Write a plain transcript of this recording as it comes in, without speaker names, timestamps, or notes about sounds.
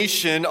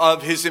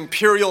Of His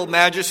Imperial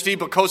Majesty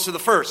Bokassa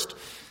I,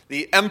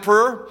 the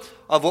emperor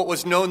of what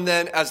was known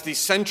then as the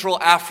Central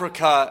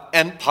Africa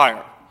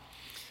Empire.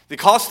 The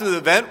cost of the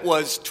event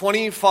was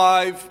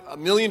 $25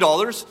 million,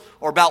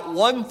 or about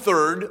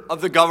 1/3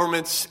 of the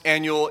government's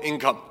annual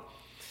income.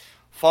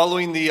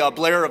 Following the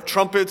blare of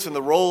trumpets and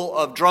the roll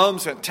of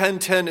drums at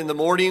 10:10 in the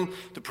morning,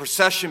 the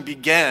procession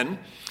began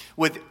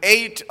with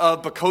 8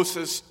 of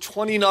Bokassa's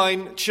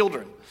 29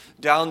 children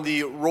down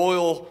the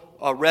royal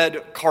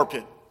red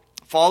carpet.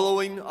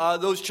 Following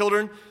those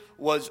children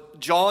was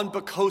John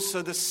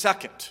Bokassa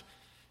II,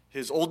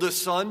 his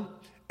oldest son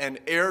and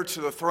heir to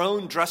the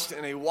throne, dressed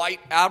in a white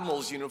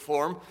admiral's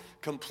uniform,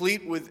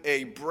 complete with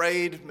a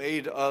braid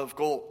made of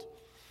gold.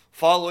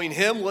 Following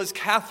him was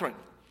Catherine,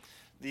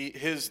 the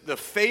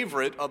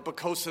favorite of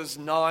Bokassa's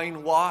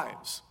 9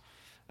 wives.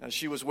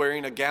 She was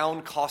wearing a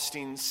gown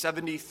costing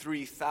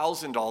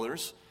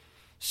 $73,000,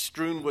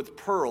 strewn with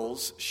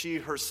pearls she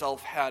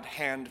herself had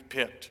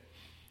hand-picked.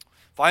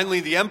 Finally,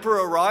 the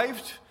emperor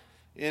arrived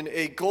in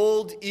a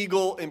gold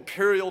eagle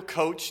imperial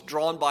coach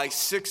drawn by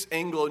 6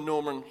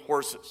 Anglo-Norman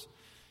horses.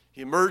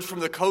 He emerged from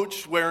the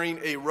coach wearing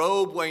a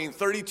robe weighing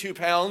 32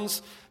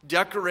 pounds,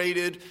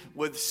 decorated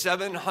with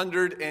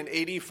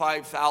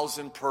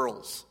 785,000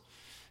 pearls.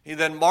 He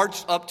then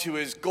marched up to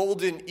his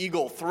golden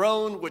eagle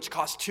throne, which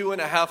cost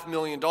 $2.5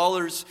 million,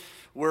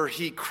 where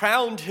he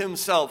crowned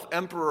himself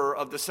emperor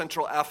of the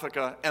Central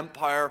Africa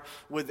Empire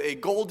with a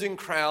golden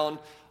crown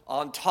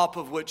on top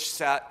of which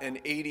sat an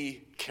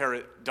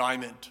 80-carat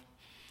diamond.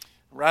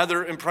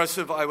 Rather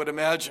impressive, I would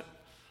imagine.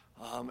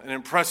 An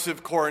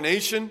impressive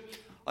coronation.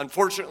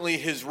 Unfortunately,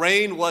 his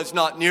reign was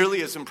not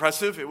nearly as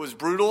impressive. It was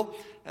brutal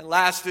and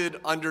lasted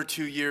under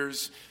 2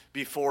 years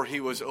before he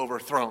was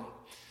overthrown.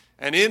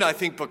 And in, I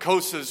think,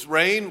 Bokassa's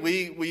reign,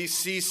 we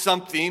see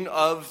something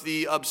of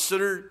the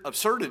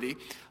absurdity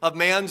of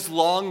man's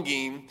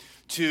longing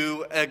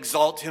to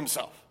exalt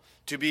himself,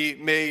 to be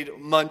made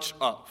much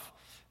of.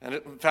 And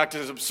in fact,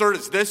 as absurd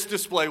as this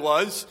display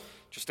was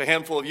just a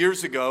handful of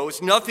years ago,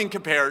 it's nothing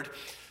compared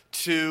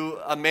to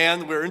a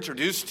man we're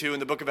introduced to in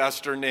the book of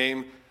Esther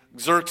named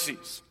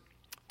Xerxes.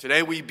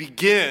 Today we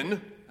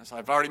begin, as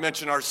I've already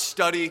mentioned, our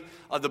study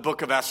of the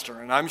book of Esther.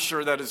 And I'm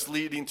sure that is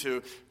leading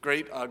to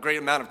a great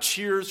amount of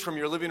cheers from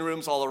your living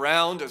rooms all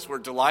around as we're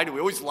delighted. We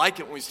always like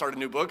it when we start a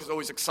new book. It's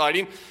always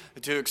exciting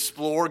to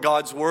explore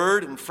God's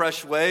word in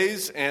fresh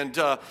ways. And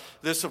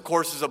this, of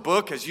course, is a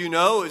book, as you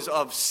know, is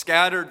of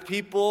scattered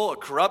people, a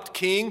corrupt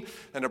king,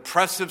 an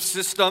oppressive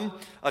system,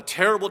 a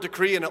terrible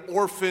decree, and an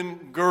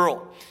orphan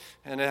girl.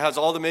 And it has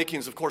all the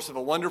makings, of course, of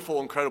a wonderful,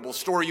 incredible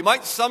story. You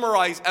might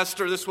summarize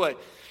Esther this way.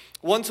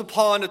 Once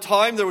upon a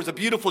time, there was a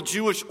beautiful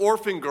Jewish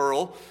orphan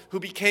girl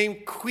who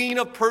became queen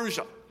of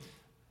Persia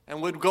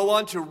and would go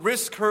on to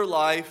risk her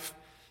life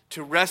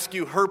to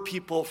rescue her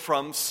people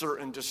from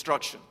certain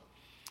destruction.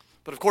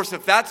 But of course,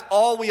 if that's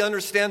all we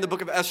understand the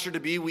book of Esther to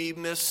be, we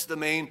miss the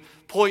main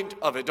point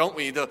of it, don't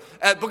we? The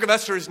book of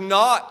Esther is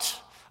not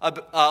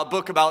a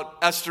book about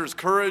Esther's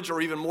courage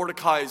or even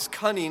Mordecai's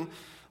cunning,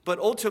 but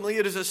ultimately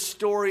it is a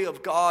story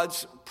of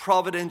God's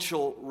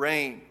providential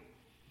reign.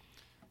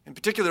 In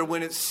particular,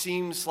 when it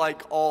seems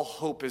like all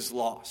hope is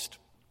lost,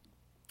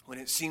 when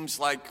it seems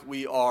like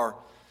we are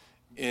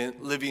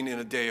living in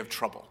a day of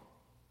trouble.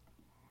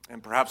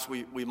 And perhaps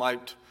we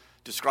might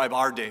describe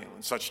our day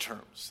in such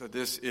terms, that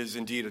this is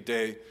indeed a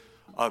day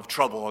of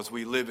trouble as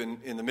we live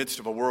in the midst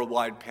of a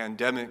worldwide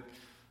pandemic.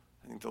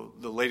 I think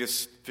the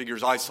latest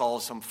figures I saw,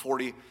 some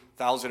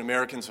 40,000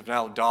 Americans have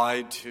now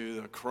died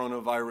to the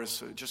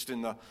coronavirus just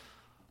in the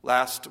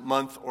last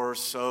month or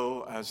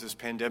so as this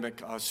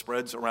pandemic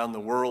spreads around the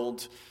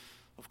world.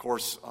 Of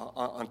course,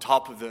 on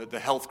top of the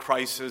health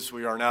crisis,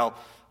 we are now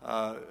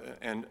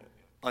and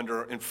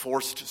under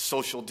enforced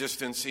social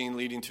distancing,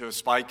 leading to a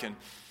spike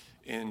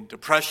in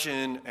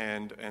depression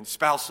and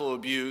spousal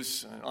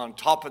abuse. And on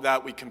top of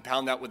that, we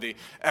compound that with the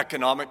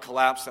economic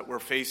collapse that we're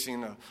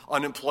facing.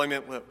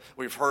 Unemployment,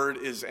 we've heard,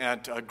 is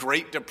at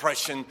Great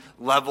Depression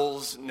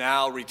levels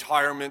now.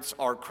 Retirements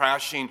are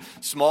crashing.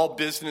 Small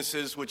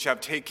businesses, which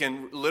have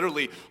taken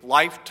literally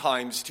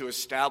lifetimes to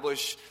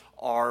establish,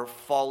 are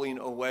falling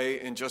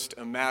away in just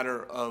a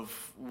matter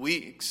of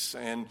weeks.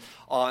 And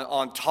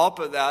on top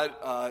of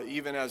that,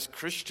 even as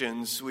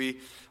Christians,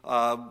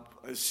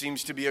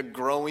 seems to be a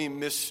growing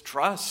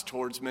mistrust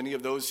towards many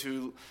of those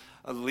who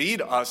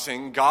lead us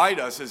and guide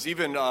us. As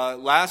even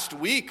last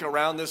week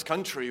around this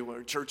country,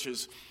 where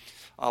churches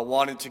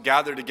wanted to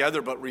gather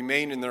together but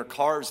remain in their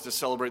cars to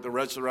celebrate the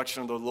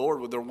resurrection of the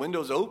Lord with their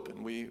windows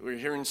open. We're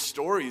hearing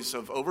stories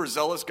of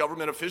overzealous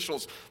government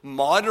officials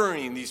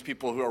monitoring these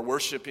people who are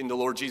worshiping the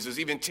Lord Jesus,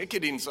 even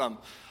ticketing some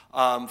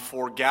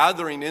for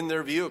gathering in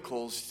their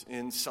vehicles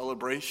in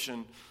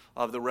celebration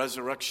of the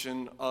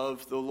resurrection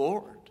of the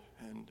Lord.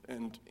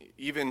 And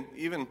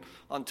even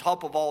on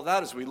top of all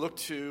that, as we look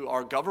to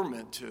our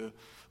government to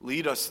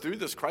lead us through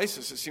this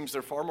crisis, it seems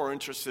they're far more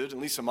interested, at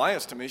least in my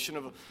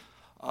estimation,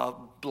 of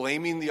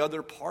blaming the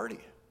other party.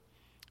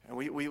 And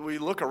we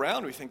look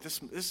around, we think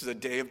this is a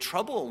day of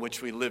trouble in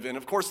which we live in.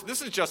 Of course,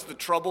 this is just the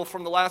trouble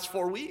from the last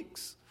 4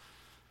 weeks.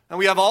 And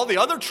we have all the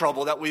other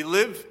trouble that we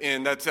live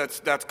in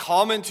that's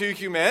common to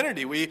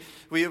humanity.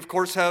 We of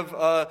course have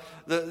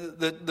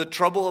the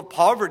trouble of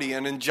poverty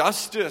and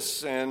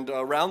injustice, and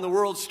around the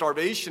world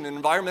starvation and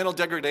environmental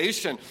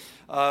degradation.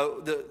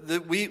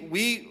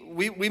 We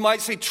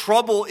might say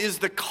trouble is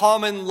the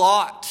common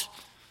lot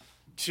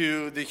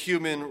to the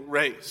human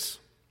race.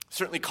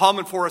 Certainly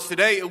common for us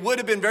today. It would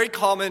have been very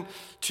common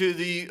to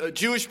the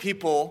Jewish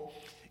people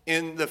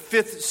in the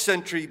 5th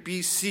century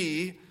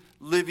BC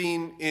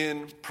living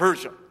in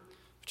Persia,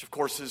 which of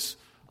course is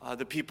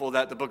the people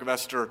that the book of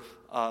Esther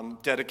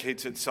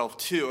dedicates itself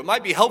to. It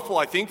might be helpful,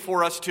 I think,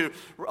 for us to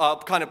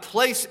kind of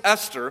place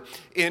Esther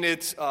in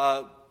its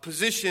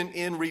position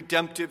in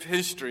redemptive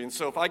history. And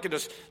so if I could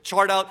just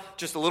chart out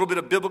just a little bit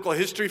of biblical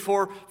history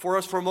for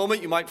us for a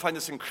moment. You might find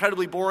this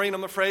incredibly boring,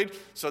 I'm afraid.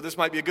 So this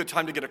might be a good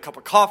time to get a cup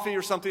of coffee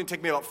or something. It'll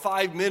take me about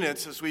 5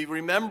 minutes as we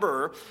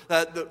remember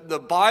that the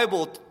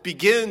Bible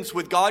begins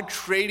with God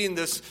creating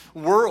this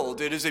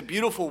world. It is a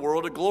beautiful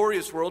world, a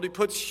glorious world. He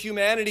puts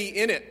humanity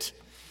in it.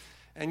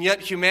 And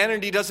yet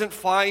humanity doesn't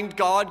find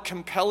God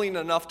compelling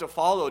enough to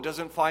follow,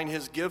 doesn't find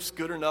his gifts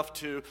good enough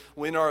to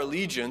win our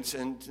allegiance,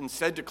 and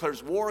instead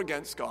declares war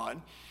against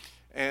God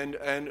and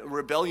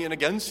rebellion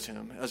against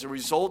him. As a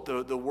result,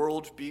 the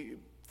world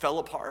fell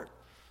apart.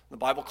 The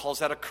Bible calls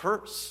that a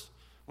curse.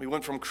 We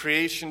went from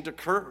creation to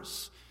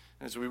curse.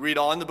 As we read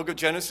on the book of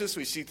Genesis,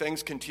 we see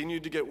things continue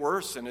to get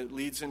worse, and it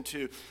leads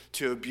into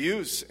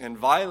abuse and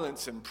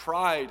violence and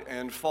pride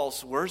and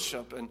false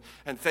worship.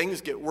 And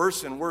things get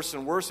worse and worse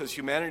and worse as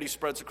humanity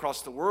spreads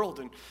across the world.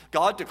 And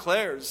God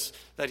declares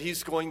that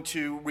he's going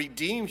to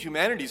redeem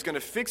humanity. He's going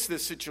to fix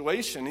this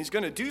situation. He's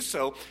going to do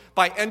so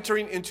by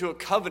entering into a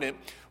covenant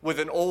with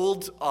an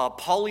old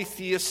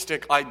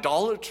polytheistic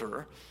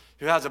idolater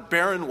who has a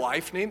barren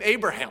wife named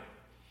Abraham.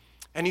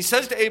 And he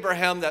says to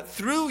Abraham that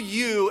through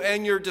you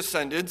and your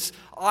descendants,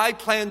 I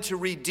plan to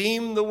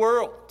redeem the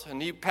world.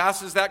 And he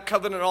passes that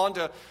covenant on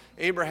to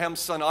Abraham's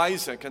son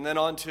Isaac, and then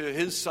on to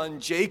his son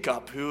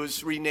Jacob, who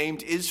is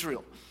renamed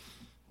Israel.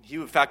 He,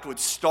 in fact,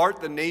 would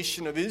start the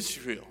nation of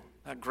Israel,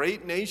 that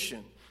great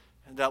nation,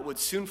 and that would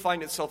soon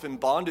find itself in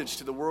bondage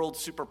to the world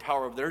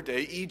superpower of their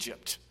day,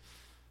 Egypt.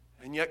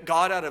 And yet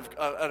God, out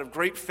of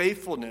great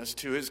faithfulness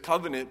to his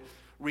covenant,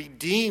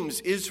 redeems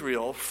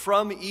Israel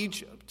from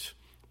Egypt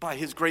by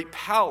his great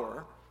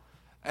power,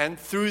 and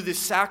through the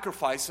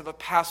sacrifice of a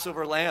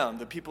Passover lamb.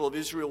 The people of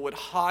Israel would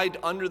hide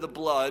under the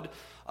blood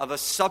of a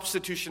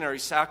substitutionary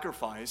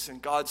sacrifice,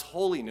 and God's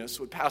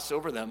holiness would pass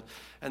over them,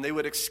 and they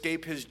would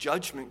escape his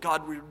judgment.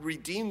 God would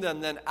redeem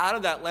them then out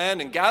of that land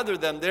and gather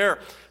them there,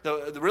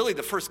 really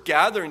the first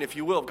gathering, if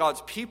you will, of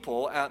God's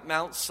people at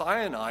Mount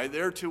Sinai,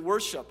 there to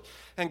worship.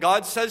 And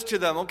God says to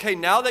them, okay,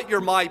 now that you're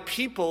my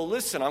people,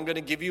 listen, I'm going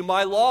to give you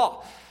my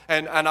law.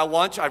 And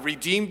I've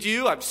redeemed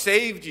you, I've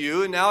saved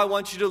you, and now I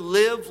want you to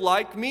live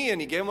like me. And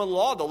he gave them a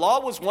law. The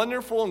law was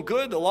wonderful and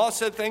good. The law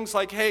said things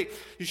like, hey,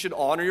 you should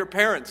honor your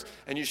parents,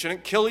 and you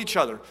shouldn't kill each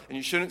other, and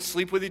you shouldn't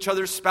sleep with each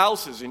other's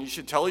spouses, and you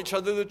should tell each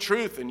other the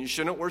truth, and you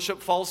shouldn't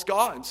worship false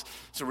gods.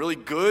 It's a really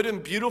good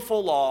and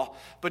beautiful law.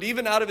 But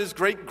even out of his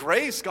great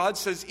grace, God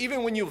says,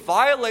 even when you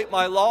violate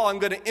my law, I'm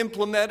going to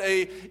implement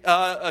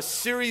a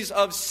series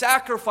of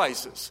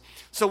sacrifices.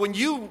 So when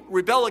you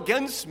rebel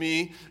against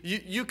me,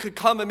 you could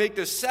come and make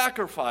this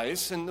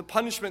sacrifice, and the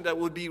punishment that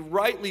would be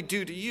rightly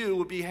due to you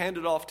would be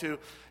handed off to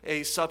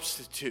a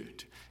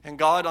substitute. And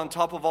God, on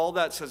top of all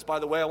that, says, by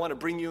the way, I want to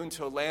bring you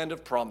into a land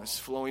of promise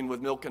flowing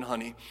with milk and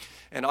honey.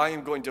 And I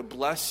am going to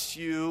bless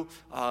you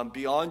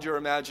beyond your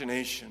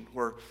imagination,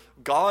 where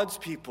God's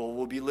people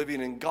will be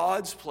living in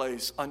God's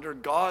place, under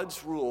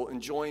God's rule,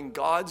 enjoying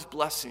God's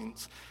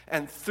blessings.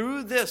 And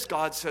through this,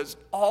 God says,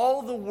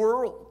 all the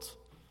world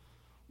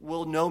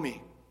will know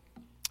me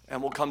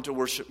and will come to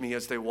worship me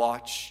as they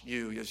watch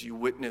you, as you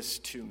witness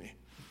to me.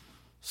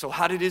 So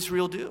how did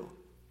Israel do?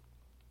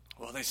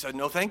 Well, they said,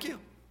 no, thank you.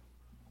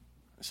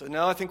 They said,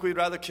 no, I think we'd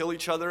rather kill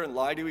each other and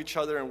lie to each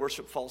other and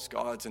worship false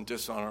gods and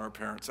dishonor our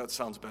parents. That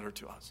sounds better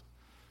to us.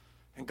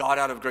 And God,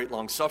 out of great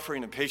long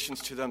suffering and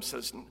patience to them,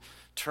 says,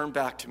 turn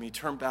back to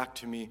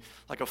me,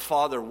 like a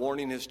father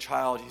warning his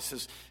child. He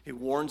says, he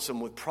warns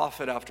them with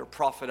prophet after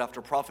prophet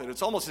after prophet.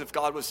 It's almost as if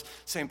God was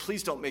saying,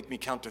 please don't make me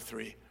count to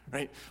 3.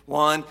 Right?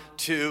 1,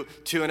 2,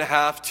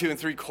 2.5, 2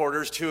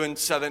 3/4, 2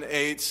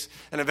 7/8.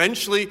 And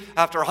eventually,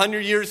 after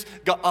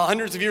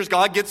hundreds of years,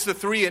 God gets to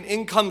 3, and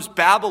in comes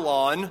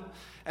Babylon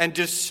and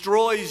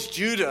destroys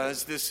Judah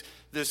as this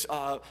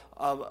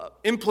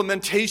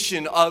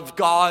implementation of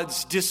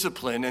God's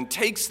discipline, and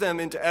takes them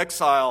into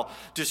exile,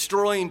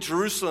 destroying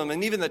Jerusalem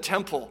and even the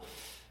temple.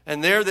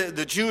 And there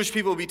the Jewish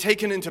people will be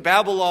taken into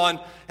Babylon,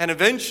 and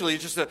eventually,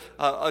 just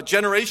a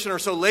generation or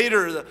so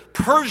later,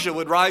 Persia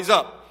would rise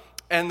up.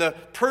 And the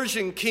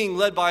Persian king,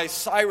 led by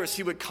Cyrus,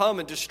 he would come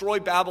and destroy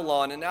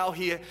Babylon. And now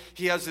he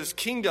has this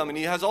kingdom, and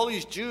he has all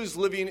these Jews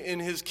living in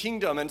his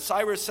kingdom. And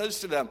Cyrus says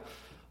to them,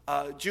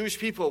 Jewish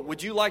people,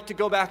 would you like to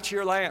go back to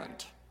your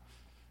land?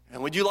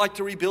 And would you like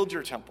to rebuild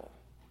your temple?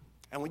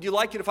 And would you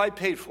like it if I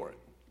paid for it?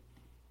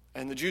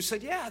 And the Jews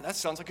said, yeah, that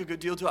sounds like a good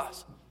deal to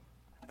us.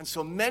 And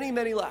so many,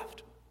 many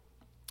left.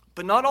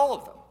 But not all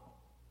of them.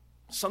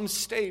 Some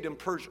stayed in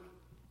Persia.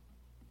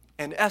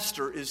 And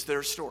Esther is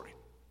their story.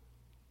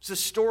 It's the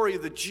story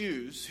of the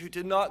Jews who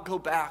did not go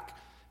back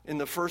in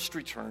the first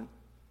return,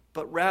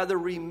 but rather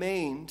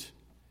remained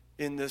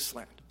in this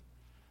land.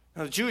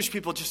 Now, the Jewish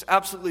people just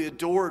absolutely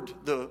adored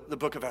the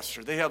book of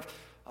Esther. They have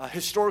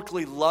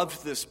historically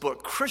loved this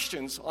book.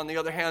 Christians, on the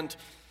other hand,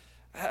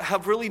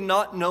 have really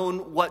not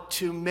known what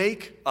to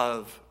make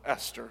of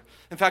Esther.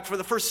 In fact, for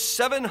the first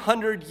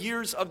 700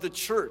 years of the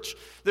church,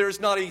 there is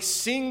not a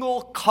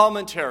single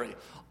commentary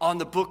on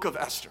the book of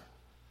Esther.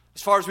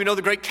 As far as we know,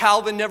 the great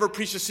Calvin never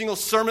preached a single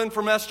sermon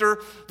from Esther.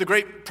 The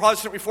great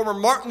Protestant reformer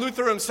Martin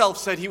Luther himself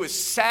said he was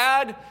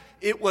sad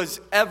it was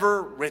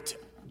ever written.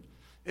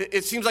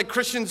 It seems like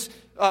Christians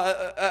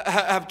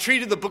have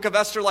treated the book of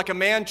Esther like a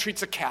man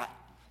treats a cat.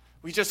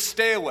 We just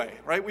stay away,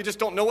 right? We just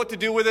don't know what to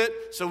do with it,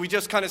 so we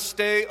just kind of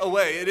stay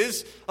away. It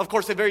is, of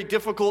course, a very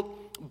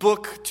difficult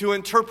book to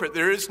interpret.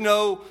 There is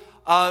no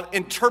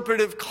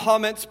interpretive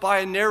comments by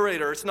a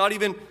narrator. It's not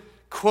even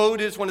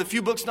quoted. It's one of the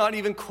few books not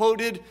even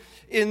quoted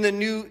in the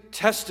New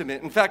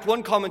Testament. In fact,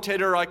 one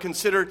commentator I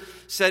considered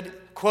said,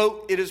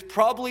 quote, "It is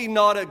probably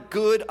not a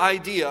good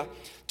idea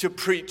to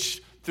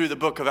preach through the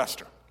book of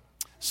Esther."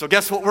 So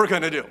guess what we're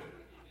going to do?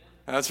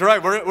 That's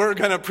right, we're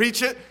going to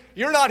preach it.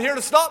 You're not here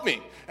to stop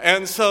me.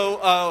 And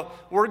so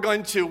we're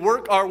going to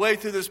work our way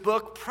through this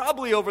book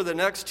probably over the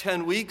next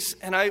 10 weeks.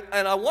 And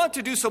I want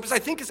to do so because I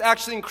think it's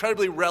actually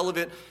incredibly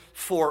relevant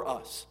for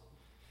us.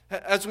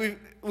 As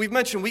we've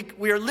mentioned,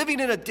 we are living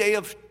in a day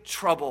of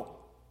trouble.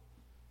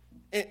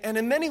 And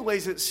in many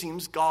ways, it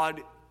seems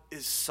God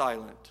is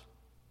silent.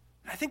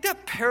 I think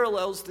that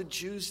parallels the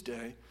Jews'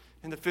 day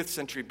in the 5th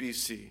century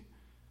BC.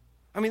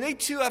 I mean, they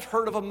too have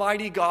heard of a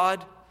mighty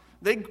God.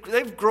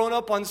 They've grown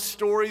up on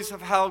stories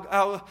of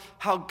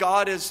how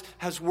God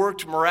has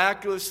worked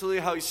miraculously,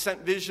 how he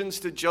sent visions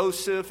to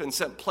Joseph and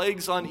sent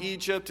plagues on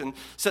Egypt and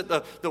set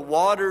the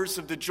waters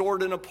of the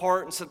Jordan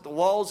apart and set the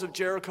walls of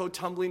Jericho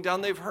tumbling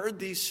down. They've heard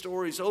these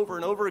stories over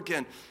and over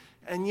again.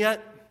 And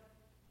yet,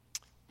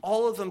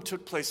 all of them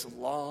took place a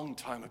long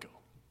time ago.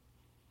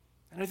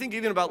 And I think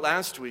even about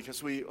last week,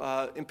 as we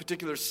in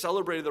particular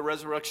celebrated the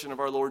resurrection of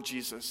our Lord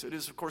Jesus, it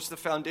is, of course, the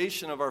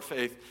foundation of our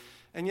faith.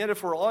 And yet,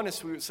 if we're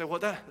honest, we would say, well,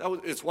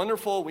 it's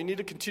wonderful. We need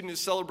to continue to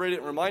celebrate it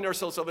and remind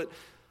ourselves of it.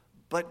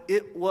 But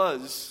it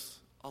was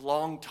a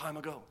long time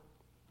ago.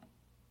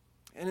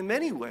 And in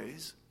many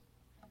ways,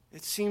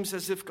 it seems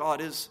as if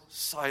God is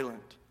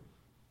silent.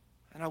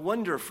 And I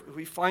wonder if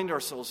we find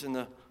ourselves in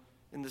the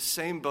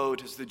same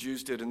boat as the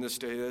Jews did in this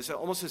day. It's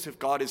almost as if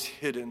God is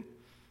hidden.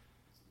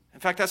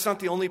 In fact, that's not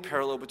the only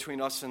parallel between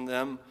us and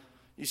them.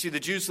 You see, the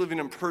Jews living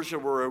in Persia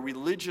were a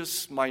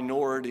religious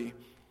minority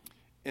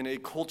in a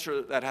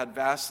culture that had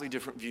vastly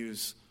different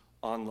views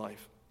on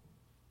life.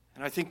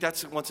 And I think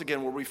that's, once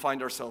again, where we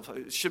find ourselves.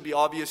 It should be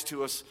obvious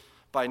to us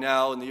by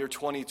now, in the year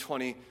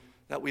 2020,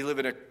 that we live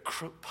in a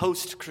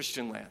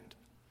post-Christian land.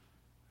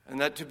 And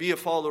that to be a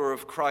follower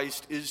of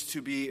Christ is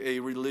to be a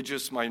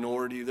religious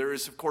minority. There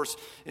is, of course,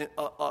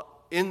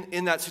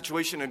 in that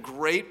situation, a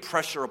great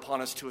pressure upon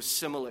us to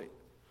assimilate.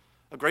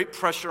 A great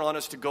pressure on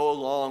us to go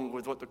along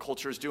with what the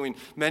culture is doing.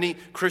 Many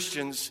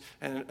Christians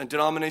and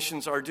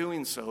denominations are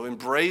doing so.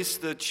 Embrace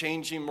the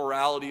changing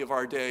morality of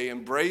our day.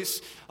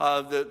 Embrace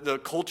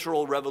the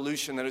cultural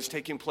revolution that is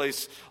taking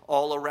place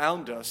all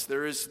around us.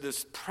 There is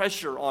this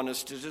pressure on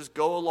us to just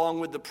go along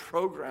with the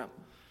program.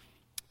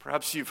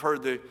 Perhaps you've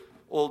heard the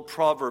old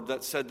proverb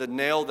that said, the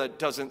nail that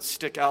doesn't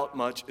stick out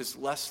much is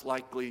less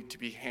likely to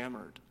be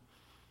hammered.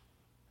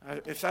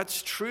 If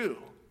that's true,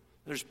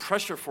 there's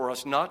pressure for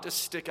us not to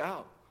stick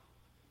out.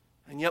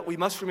 And yet we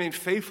must remain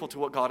faithful to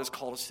what God has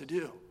called us to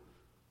do.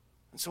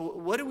 And so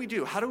what do we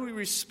do? How do we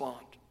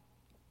respond?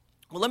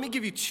 Well, let me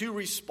give you two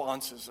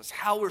responses as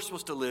how we're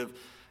supposed to live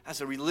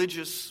as a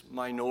religious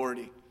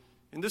minority.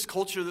 In this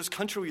culture, this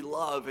country we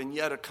love, and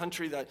yet a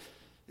country that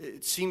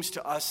it seems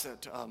to us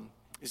that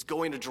is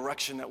going a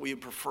direction that we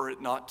would prefer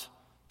it not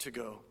to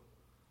go.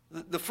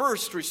 The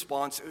first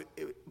response,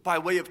 by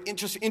way of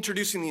just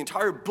introducing the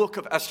entire book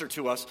of Esther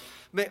to us,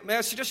 may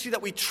I suggest to you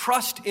that we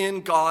trust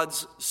in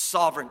God's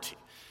sovereignty.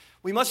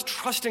 We must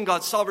trust in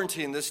God's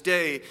sovereignty in this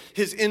day,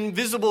 his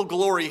invisible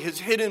glory, his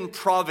hidden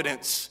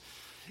providence.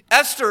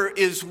 Esther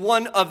is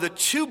one of the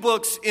two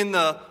books in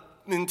the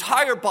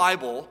entire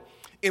Bible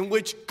in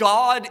which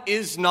God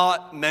is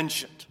not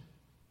mentioned.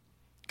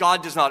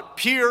 God does not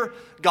appear.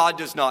 God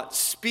does not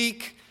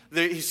speak.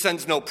 He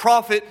sends no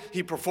prophet.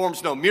 He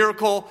performs no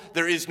miracle.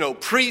 There is no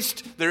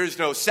priest. There is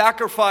no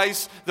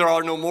sacrifice. There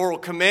are no moral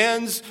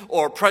commands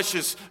or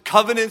precious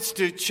covenants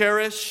to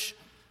cherish.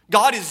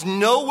 God is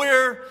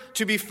nowhere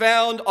to be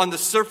found on the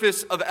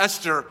surface of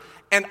Esther,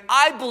 and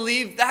I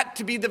believe that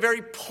to be the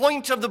very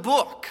point of the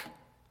book.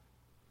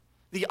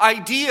 The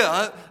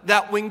idea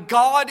that when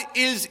God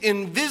is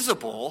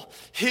invisible,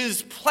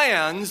 his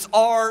plans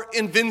are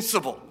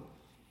invincible.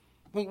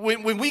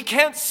 When we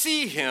can't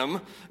see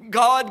him,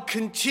 God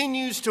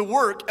continues to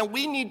work, and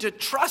we need to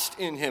trust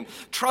in him,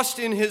 trust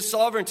in his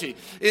sovereignty.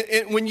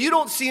 When you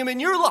don't see him in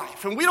your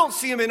life, and we don't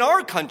see him in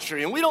our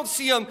country, and we don't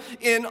see him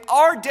in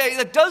our day,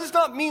 that does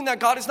not mean that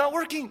God is not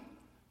working.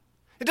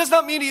 It does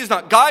not mean he is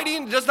not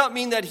guiding. It does not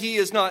mean that he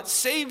is not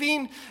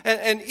saving.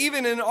 And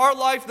even in our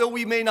life, though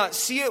we may not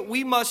see it,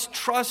 we must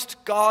trust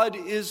God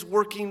is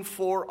working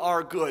for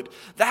our good.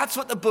 That's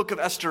what the book of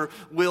Esther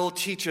will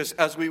teach us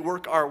as we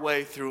work our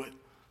way through it.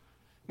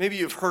 Maybe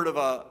you've heard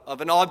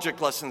of an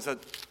object lesson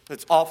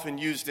that's often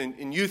used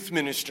in youth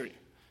ministry,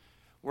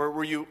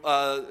 where you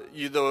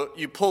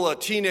pull a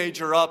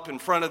teenager up in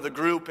front of the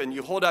group and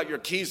you hold out your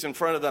keys in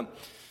front of them,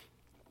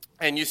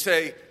 and you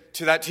say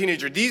to that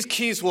teenager, "These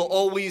keys will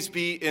always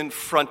be in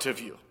front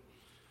of you."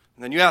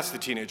 And then you ask the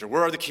teenager,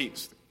 "Where are the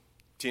keys?" The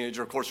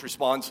teenager, of course,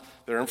 responds,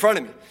 "They're in front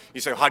of me."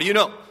 You say, "How do you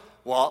know?"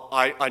 "Well,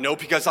 I know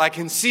because I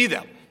can see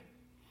them."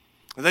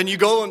 And then you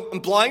go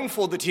and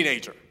blindfold the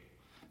teenager,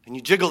 and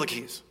you jiggle the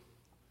keys.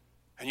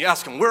 And you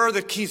ask him, "Where are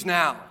the keys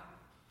now?"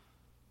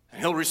 And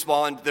he'll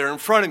respond, "They're in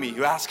front of me."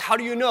 You ask, "How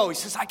do you know?" He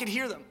says, "I can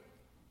hear them."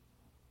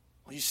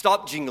 Well, you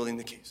stop jingling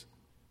the keys.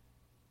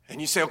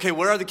 And you say, "Okay,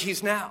 where are the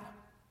keys now?"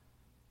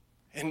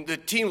 And the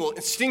teen will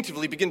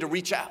instinctively begin to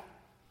reach out.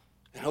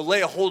 And he'll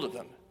lay a hold of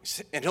them.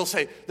 And he'll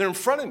say, "They're in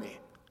front of me."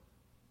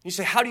 And you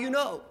say, "How do you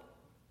know?"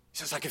 He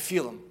says, "I can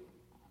feel them."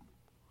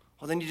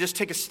 Well, then you just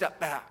take a step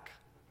back,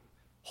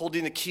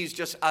 holding the keys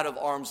just out of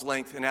arm's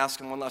length, and ask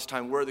him one last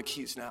time, "Where are the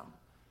keys now?"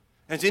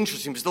 And it's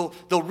interesting because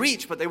they'll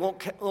reach, but they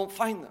won't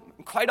find them.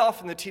 And quite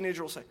often the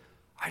teenager will say,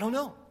 "I don't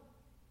know."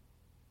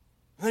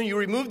 And then you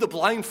remove the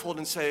blindfold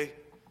and say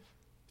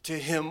to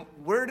him,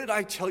 "Where did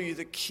I tell you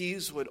the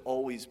keys would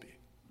always be?"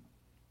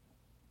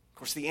 Of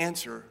course, the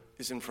answer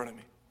is in front of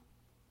me.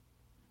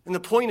 And the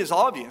point is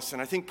obvious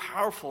and I think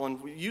powerful and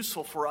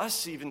useful for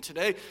us even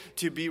today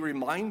to be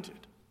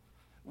reminded.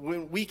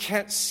 When we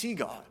can't see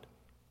God,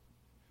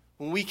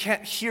 when we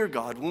can't hear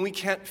God, when we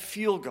can't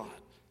feel God,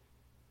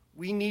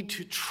 we need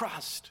to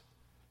trust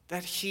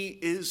that he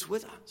is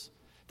with us,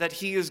 that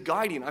he is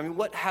guiding. I mean,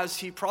 what has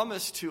he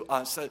promised to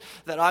us?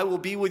 That I will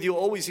be with you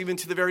always, even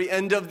to the very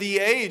end of the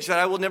age, that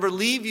I will never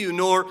leave you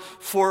nor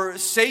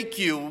forsake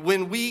you.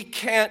 When we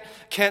can't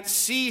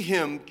see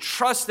him,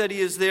 trust that he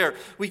is there.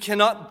 We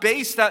cannot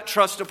base that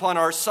trust upon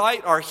our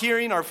sight, our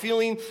hearing, our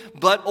feeling,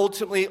 but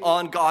ultimately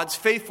on God's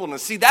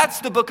faithfulness. See,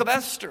 that's the book of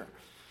Esther.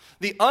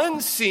 The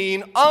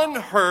unseen,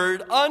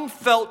 unheard,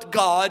 unfelt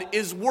God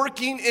is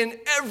working in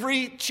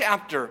every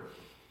chapter.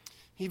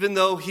 Even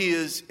though he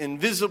is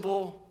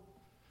invisible,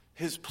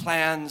 his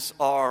plans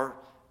are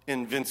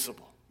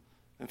invincible.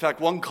 In fact,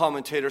 one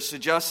commentator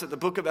suggests that the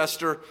book of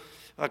Esther,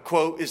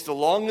 quote, is the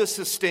longest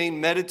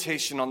sustained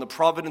meditation on the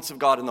providence of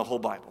God in the whole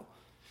Bible.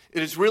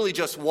 It is really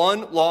just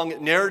one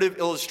long narrative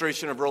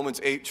illustration of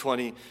Romans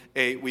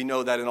 8:28. We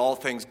know that in all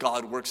things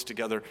God works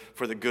together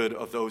for the good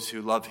of those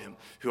who love him,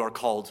 who are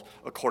called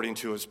according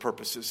to his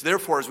purposes.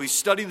 Therefore, as we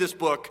study this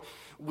book,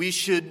 we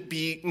should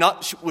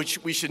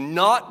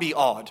not be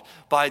awed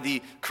by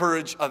the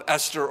courage of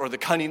Esther or the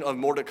cunning of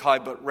Mordecai,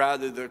 but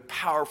rather the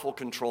powerful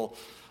control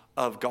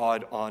of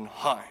God on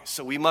high.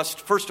 So we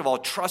must, first of all,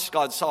 trust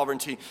God's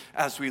sovereignty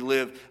as we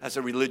live as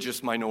a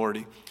religious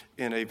minority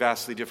in a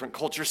vastly different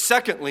culture.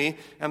 Secondly,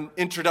 I'm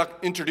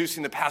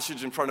introducing the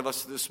passage in front of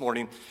us this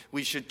morning,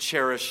 we should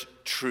cherish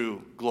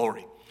true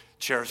glory.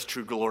 Cherish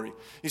true glory.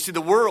 You see,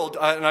 the world,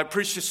 and I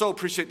so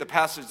appreciate the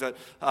passage that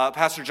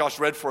Pastor Josh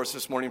read for us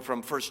this morning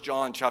from 1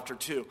 John chapter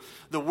 2.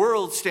 The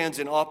world stands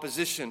in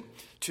opposition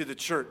to the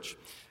church,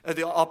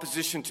 the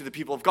opposition to the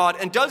people of God,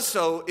 and does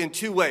so in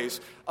two ways.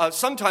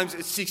 Sometimes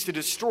it seeks to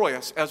destroy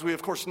us, as we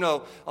of course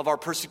know of our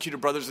persecuted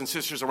brothers and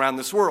sisters around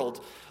this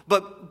world.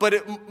 But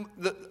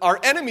our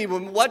enemy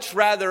would much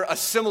rather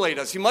assimilate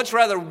us. He'd much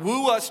rather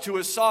woo us to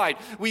his side.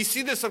 We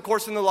see this, of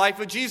course, in the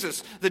life of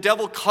Jesus. The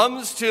devil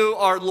comes to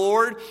our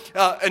Lord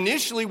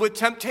initially with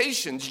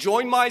temptations.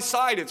 Join my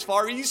side. It's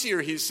far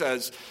easier, he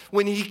says.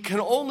 When he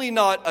can only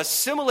not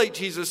assimilate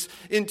Jesus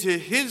into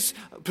his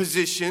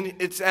position,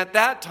 it's at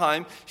that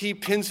time he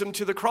pins him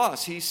to the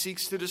cross. He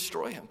seeks to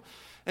destroy him.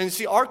 And you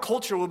see, our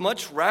culture would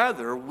much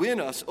rather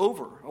win us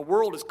over. Our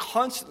world is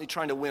constantly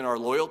trying to win our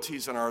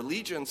loyalties and our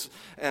allegiance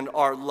and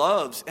our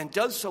loves, and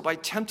does so by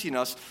tempting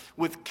us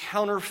with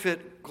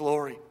counterfeit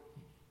glory.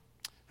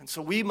 And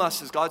so we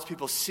must, as God's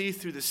people, see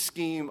through the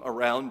scheme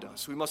around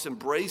us. We must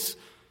embrace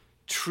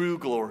true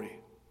glory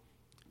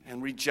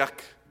and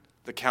reject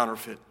the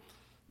counterfeit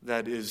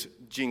that is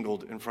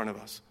jingled in front of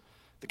us.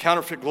 The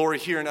counterfeit glory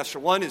here in Esther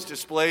 1 is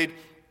displayed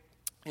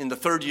in the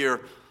third year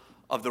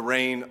of the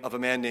reign of a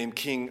man named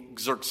King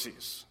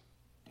Xerxes.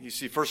 You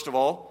see, first of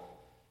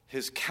all,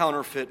 his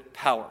counterfeit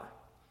power.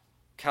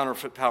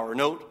 Counterfeit power.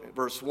 Note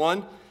verse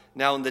 1,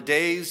 now in the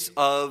days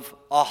of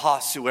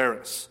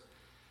Ahasuerus.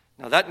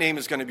 Now that name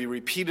is going to be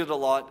repeated a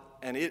lot,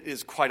 and it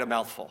is quite a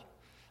mouthful.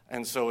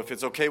 And so if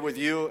it's okay with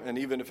you, and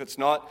even if it's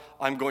not,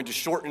 I'm going to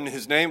shorten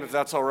his name, if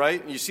that's all right.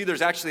 And you see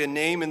there's actually a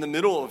name in the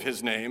middle of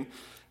his name,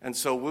 And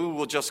so we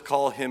will just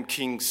call him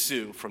King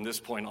Su from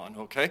this point on,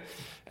 okay?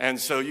 And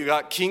so you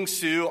got King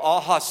Su.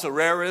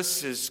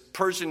 Ahasuerus, his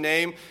Persian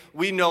name.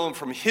 We know him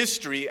from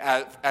history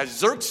as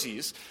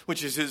Xerxes,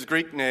 which is his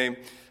Greek name.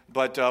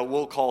 But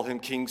we'll call him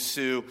King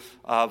Su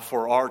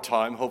for our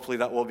time. Hopefully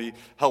that will be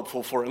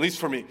helpful at least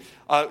for me.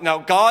 Now,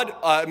 God,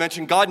 I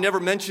mentioned God never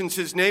mentions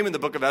his name in the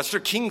book of Esther.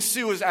 King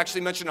Su is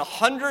actually mentioned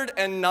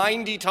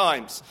 190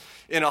 times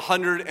in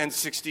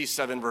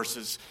 167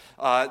 verses.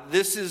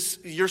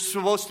 You're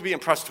supposed to be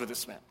impressed with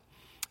this man.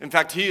 In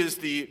fact, he is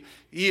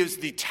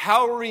the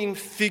towering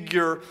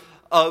figure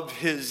of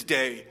his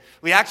day.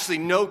 We actually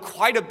know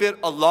quite a bit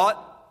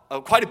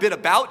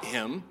about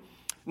him,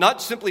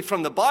 not simply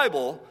from the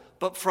Bible,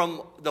 but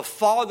from the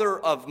father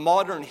of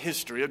modern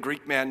history, a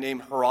Greek man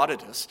named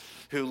Herodotus,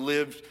 who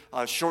lived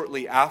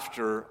shortly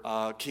after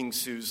King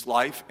Su's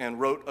life and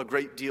wrote a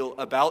great deal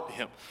about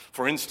him.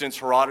 For instance,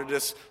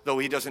 Herodotus, though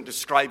he doesn't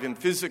describe him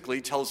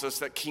physically, tells us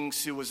that King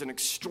Su was an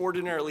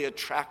extraordinarily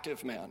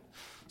attractive man.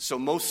 So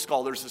most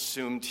scholars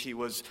assumed he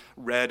was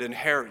red and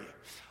hairy.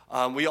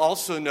 We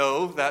also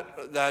know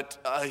that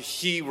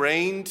he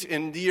reigned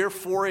in the year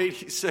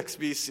 486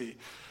 BC.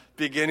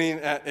 Beginning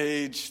at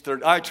age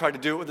 30. I tried to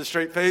do it with a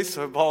straight face,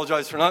 so I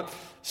apologize for not.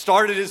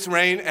 Started his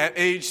reign at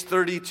age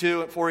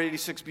 32 at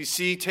 486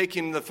 BC,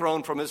 taking the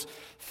throne from his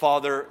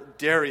father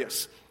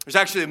Darius. There's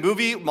actually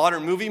a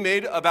modern movie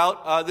made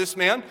about this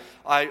man.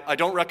 I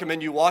don't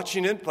recommend you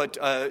watching it, but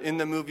in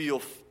the movie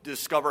you'll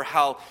discover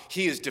how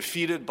he is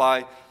defeated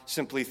by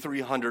simply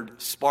 300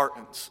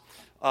 Spartans.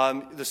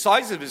 The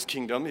size of his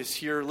kingdom is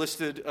here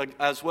listed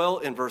as well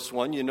in verse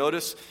 1. You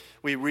notice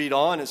we read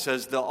on, it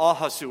says, the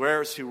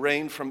Ahasuerus who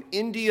reigned from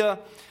India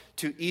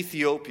to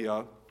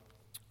Ethiopia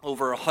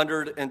over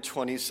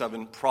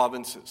 127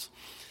 provinces.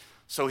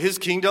 So his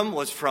kingdom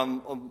was from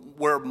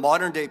where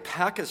modern-day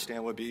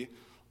Pakistan would be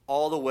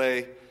all the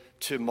way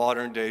to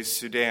modern-day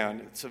Sudan.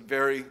 It's a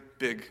very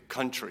big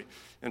country.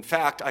 In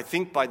fact, I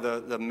think by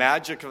the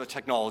magic of the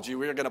technology,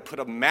 we're going to put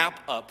a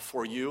map up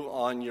for you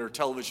on your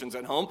televisions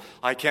at home.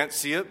 I can't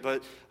see it,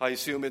 but I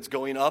assume it's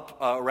going up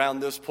around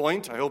this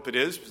point. I hope it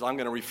is, because I'm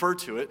going to refer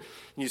to it.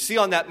 And you see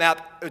on that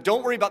map,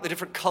 don't worry about the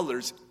different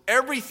colors.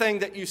 Everything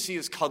that you see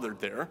is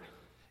colored there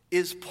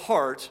is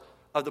part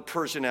of the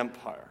Persian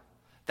Empire.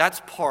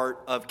 That's part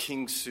of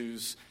King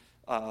Su's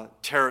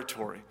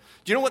territory.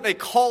 Do you know what they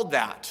called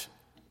that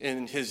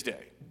in his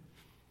day?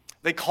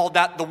 They called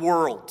that the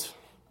world.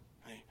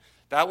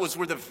 That was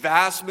where the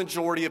vast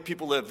majority of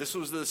people lived. This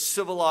was the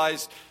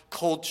civilized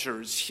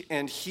cultures,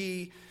 and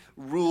he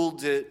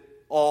ruled it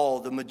all,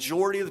 the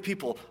majority of the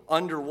people,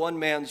 under one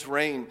man's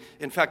reign.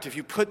 In fact, if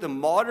you put the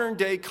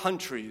modern-day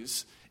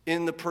countries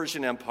in the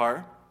Persian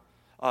Empire,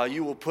 he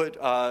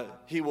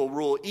will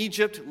rule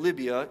Egypt,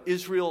 Libya,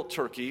 Israel,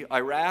 Turkey,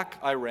 Iraq,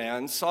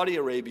 Iran, Saudi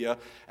Arabia,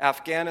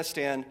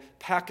 Afghanistan,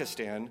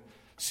 Pakistan,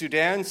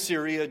 Sudan,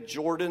 Syria,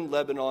 Jordan,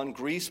 Lebanon,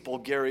 Greece,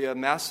 Bulgaria,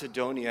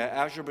 Macedonia,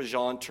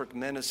 Azerbaijan,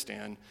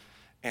 Turkmenistan,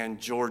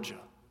 and Georgia.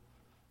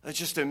 It's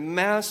just a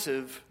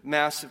massive,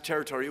 massive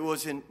territory. It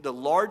was in the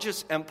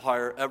largest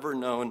empire ever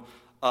known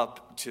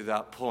up to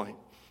that point.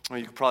 Well,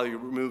 you could probably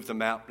remove the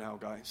map now,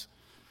 guys.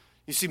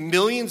 You see,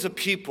 millions of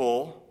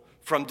people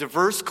from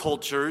diverse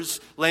cultures,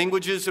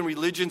 languages, and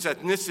religions,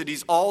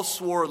 ethnicities, all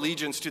swore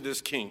allegiance to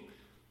this king.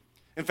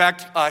 In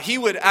fact, he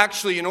would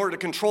actually, in order to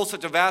control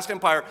such a vast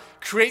empire,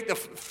 create the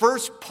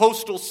first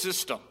postal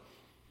system.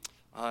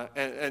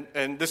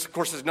 And this, of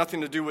course, has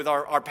nothing to do with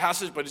our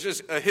passage, but it's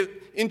just an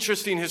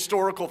interesting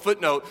historical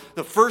footnote.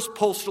 The first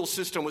postal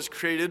system was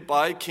created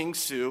by King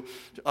Su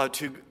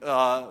to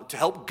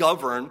help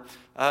govern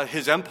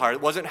his empire.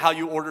 It wasn't how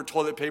you ordered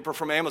toilet paper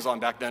from Amazon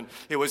back then.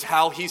 It was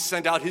how he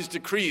sent out his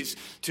decrees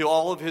to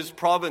all of his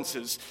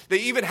provinces.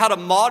 They even had a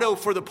motto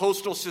for the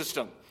postal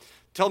system.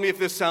 Tell me if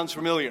this sounds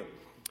familiar.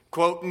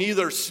 Quote,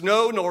 neither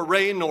snow nor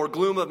rain nor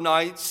gloom of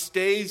night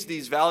stays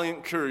these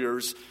valiant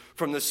couriers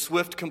from the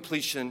swift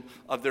completion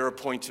of their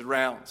appointed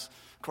rounds.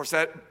 Of course,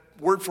 that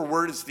word for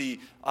word is the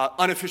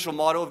unofficial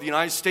motto of the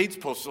United States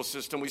postal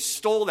system. We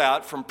stole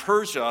that from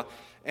Persia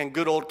and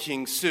good old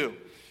King Su.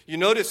 You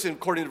notice,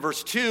 according to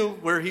verse 2,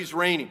 where he's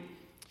reigning.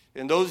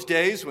 In those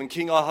days, when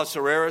King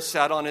Ahasuerus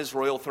sat on his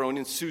royal throne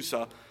in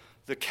Susa,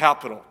 the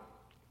capital.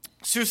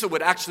 Susa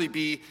would actually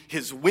be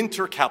his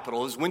winter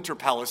capital, his winter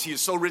palace. He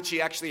is so rich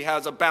he actually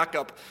has a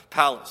backup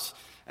palace.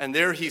 And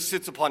there he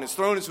sits upon his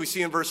throne. As we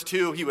see in verse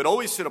 2, he would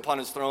always sit upon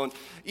his throne.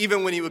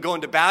 Even when he would go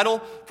into battle,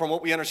 from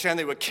what we understand,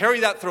 they would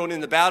carry that throne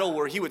into battle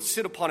where he would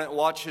sit upon it and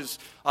watch his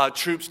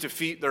troops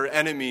defeat their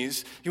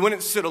enemies. He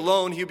wouldn't sit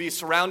alone. He would be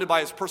surrounded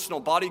by his personal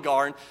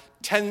bodyguard,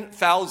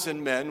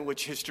 10,000 men,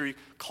 which history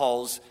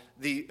calls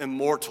the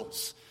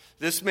immortals.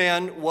 This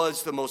man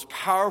was the most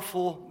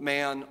powerful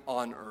man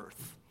on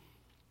earth.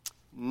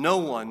 No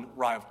one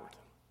rivaled him.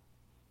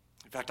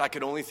 In fact, I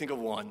could only think of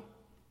one.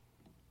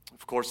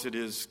 Of course, it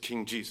is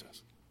King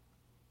Jesus.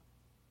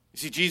 You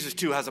see, Jesus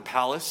too has a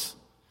palace.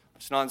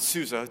 It's not in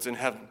Susa, it's in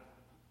heaven.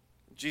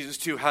 Jesus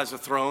too has a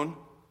throne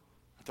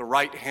at the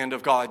right hand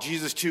of God.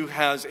 Jesus too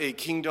has a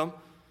kingdom.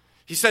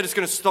 He said it's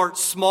going to start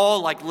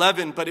small like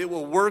leaven, but it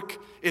will work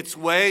its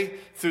way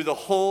through the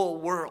whole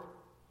world.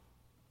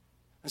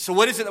 And so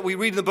what is it that we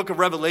read in the book of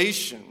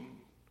Revelation?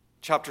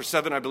 Chapter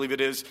 7, I believe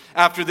it is.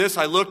 After this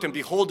I looked, and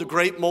behold, a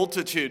great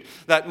multitude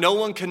that no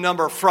one can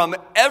number, from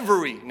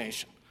every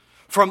nation,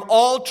 from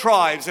all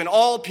tribes and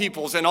all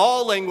peoples and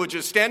all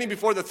languages, standing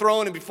before the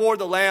throne and before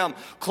the Lamb,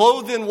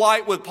 clothed in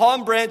white with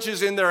palm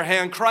branches in their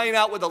hand, crying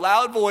out with a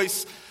loud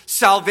voice,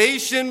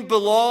 "Salvation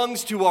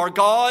belongs to our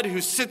God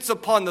who sits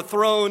upon the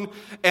throne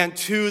and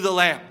to the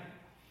Lamb."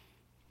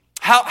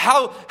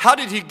 How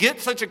did he get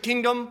such a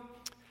kingdom?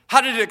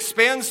 How did it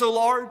expand so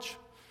large?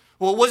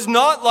 Well, it was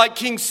not like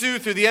King Su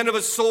through the end of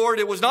a sword.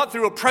 It was not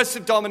through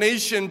oppressive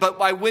domination, but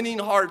by winning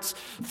hearts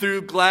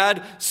through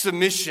glad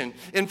submission.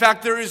 In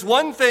fact, there is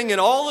one thing in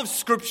all of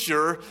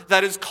Scripture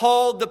that is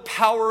called the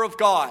power of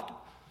God.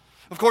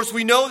 Of course,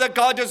 we know that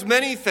God does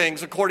many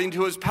things according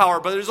to his power,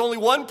 but there's only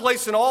one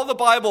place in all the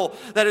Bible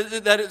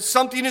that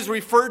something is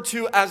referred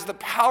to as the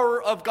power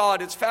of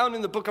God. It's found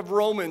in the book of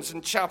Romans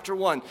in chapter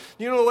 1.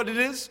 You know what it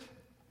is?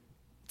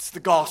 It's the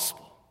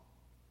gospel.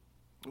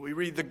 We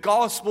read, the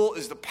gospel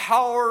is the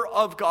power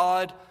of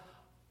God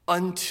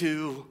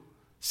unto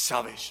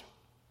salvation.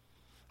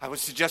 I would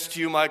suggest to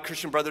you, my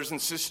Christian brothers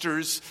and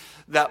sisters,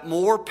 that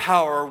more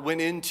power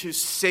went into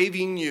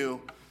saving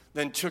you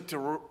than took to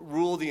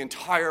rule the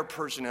entire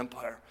Persian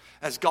Empire.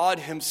 As God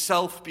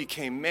himself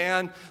became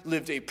man,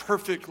 lived a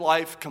perfect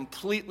life,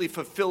 completely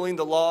fulfilling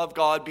the law of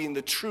God, being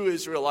the true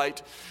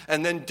Israelite,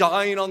 and then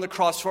dying on the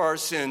cross for our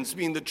sins,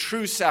 being the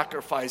true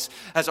sacrifice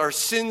as our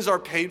sins are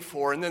paid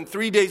for, and then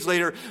 3 days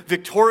later,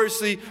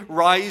 victoriously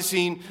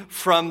rising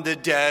from the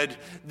dead.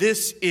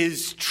 This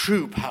is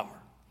true power,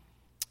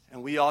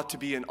 and we ought to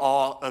be in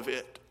awe of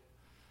it.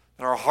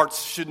 And our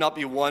hearts should not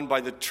be won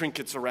by the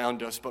trinkets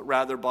around us, but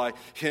rather by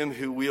him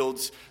who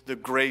wields the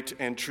great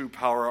and true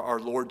power, our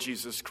Lord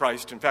Jesus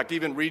Christ. In fact,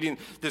 even reading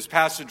this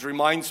passage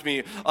reminds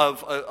me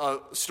of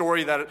a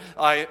story that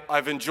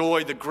I've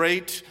enjoyed. The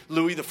great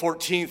Louis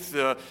XIV,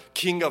 the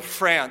King of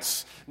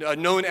France,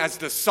 known as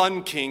the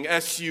Sun King,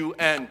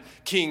 S-U-N,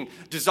 King,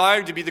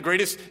 desired to be the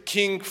greatest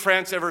king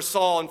France ever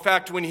saw. In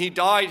fact, when he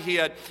died, he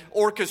had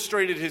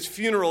orchestrated his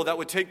funeral that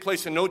would take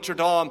place in Notre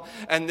Dame,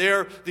 and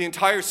there the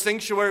entire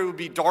sanctuary would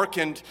be darkened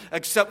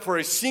except for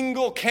a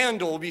single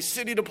candle would be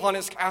sitting upon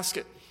his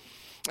casket.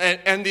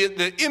 And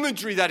the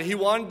imagery that he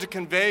wanted to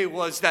convey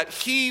was that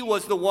he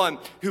was the one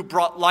who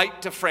brought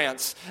light to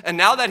France. And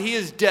now that he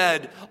is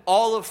dead,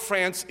 all of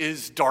France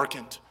is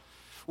darkened.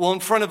 Well, in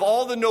front of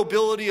all the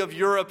nobility of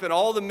Europe and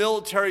all the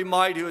military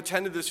might who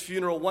attended this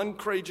funeral, one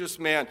courageous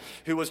man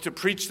who was to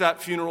preach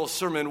that funeral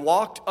sermon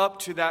walked up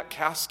to that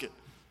casket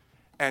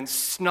and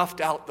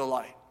snuffed out the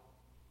light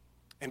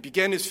and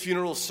began his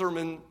funeral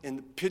sermon in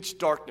the pitch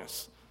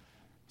darkness,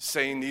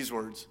 saying these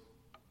words,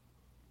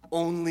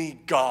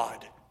 "Only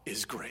God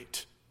is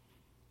great.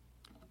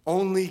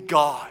 Only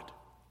God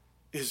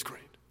is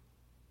great."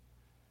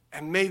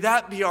 And may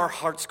that be our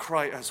heart's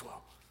cry as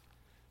well.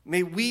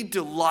 May we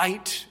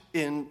delight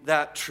in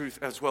that truth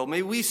as well.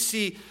 May we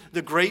see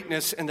the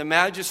greatness and the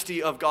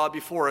majesty of God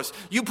before us.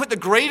 You put the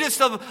greatest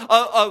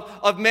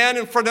of man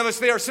in front of us.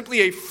 They are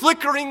simply a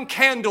flickering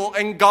candle,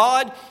 and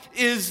God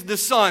is the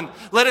sun.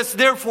 Let us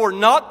therefore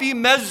not be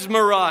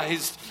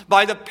mesmerized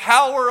by the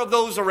power of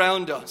those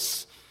around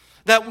us.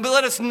 That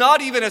let us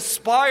not even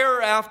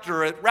aspire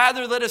after it.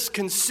 Rather, let us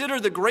consider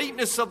the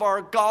greatness of our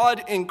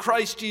God in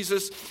Christ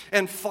Jesus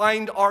and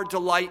find our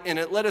delight in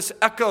it. Let us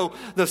echo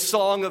the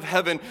song of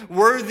heaven.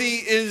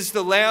 Worthy is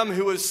the Lamb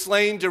who was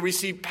slain to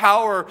receive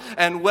power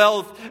and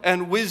wealth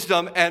and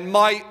wisdom and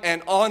might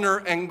and honor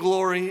and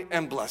glory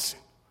and blessing.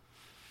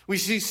 We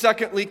see,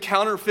 secondly,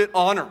 counterfeit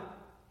honor.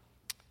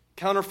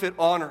 Counterfeit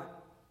honor.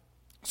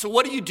 So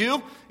what do you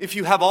do if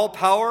you have all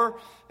power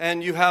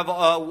and you have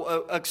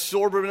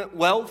exorbitant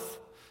wealth?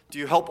 Do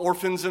you help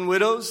orphans and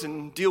widows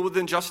and deal with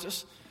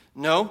injustice?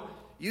 No,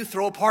 you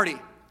throw a party,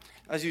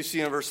 as you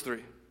see in verse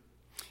 3.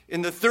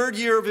 In the 3rd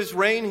year of his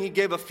reign, he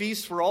gave a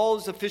feast for all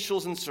his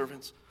officials and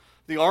servants.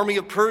 The army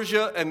of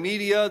Persia and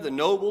Media, the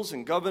nobles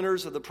and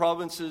governors of the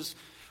provinces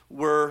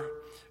were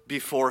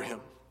before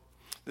him.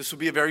 This will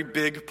be a very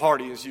big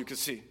party, as you can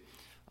see.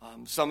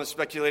 Some have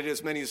speculated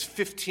as many as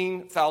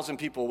 15,000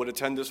 people would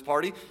attend this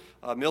party.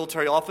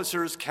 Military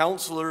officers,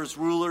 counselors,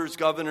 rulers,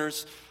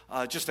 governors,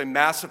 just a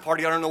massive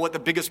party. I don't know what the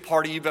biggest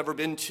party you've ever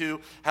been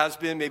to has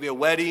been. Maybe a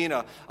wedding,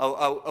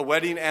 a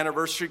wedding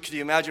anniversary. Could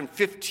you imagine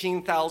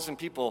 15,000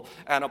 people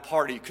at a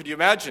party? Could you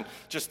imagine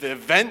just the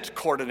event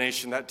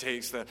coordination that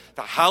takes, the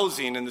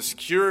housing and the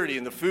security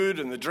and the food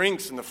and the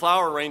drinks and the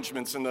flower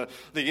arrangements and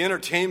the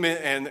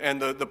entertainment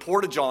and the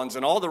porta-johns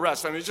and all the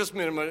rest? I mean, it's just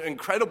been an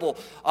incredible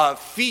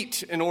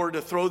feat in order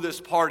to throw this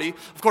party.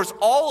 Of course,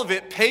 all of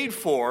it paid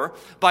for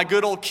by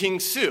good old King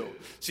Su.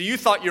 So you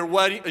thought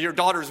your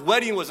daughter's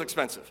wedding was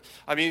expensive.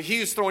 I mean,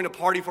 he's throwing a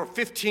party for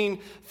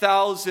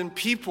 15,000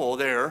 people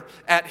there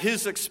at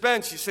his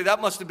expense. You say that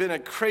must have been a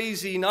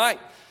crazy night.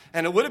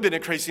 And it would have been a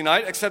crazy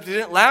night, except it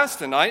didn't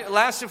last a night. It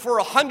lasted for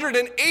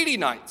 180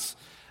 nights.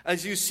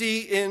 as you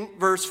see in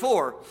verse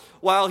 4.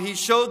 While he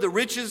showed the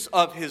riches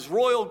of his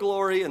royal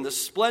glory and the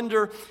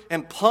splendor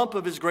and pomp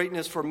of his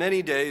greatness for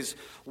many days,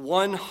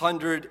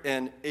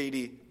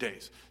 180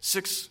 days.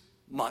 6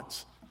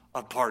 months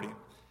of partying.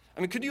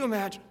 I mean, could you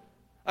imagine?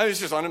 I mean, it's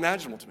just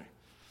unimaginable to me.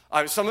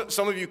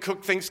 Some of you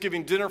cook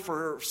Thanksgiving dinner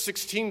for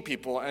 16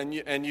 people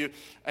and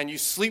you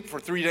sleep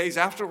for 3 days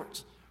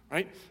afterwards,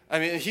 right? I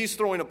mean, he's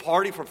throwing a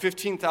party for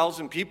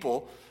 15,000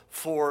 people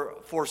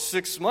for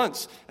 6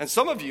 months. And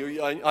some of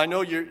you, I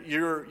know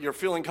you're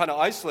feeling kind of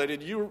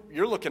isolated.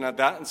 You're looking at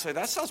that and say,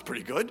 that sounds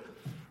pretty good,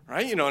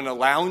 right? You know, in a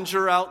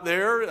lounger out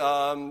there,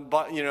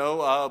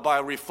 by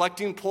a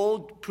reflecting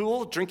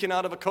pool, drinking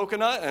out of a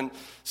coconut, and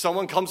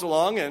someone comes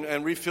along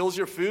and refills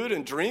your food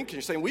and drink, and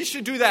you're saying, we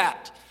should do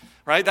that,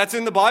 right? That's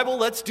in the Bible.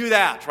 Let's do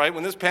that, right?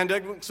 When this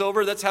pandemic's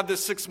over, let's have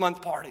this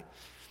 6-month party.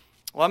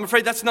 Well, I'm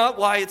afraid that's not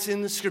why it's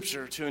in the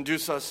Scripture to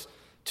induce us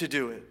to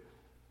do it.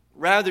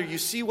 Rather, you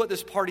see what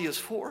this party is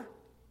for?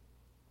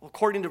 Well,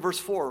 according to verse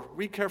 4,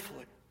 read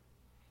carefully.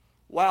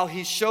 While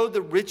he showed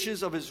the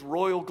riches of his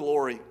royal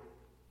glory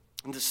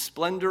and the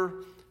splendor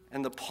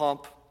and the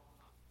pomp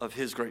of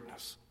his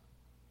greatness.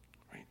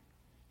 Right?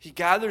 He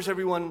gathers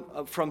everyone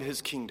from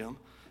his kingdom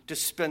to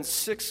spend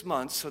 6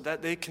 months so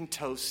that they can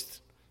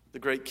toast the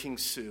great King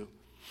Su,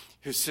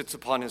 who sits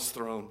upon his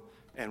throne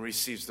and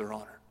receives their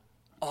honor.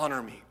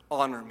 Honor me,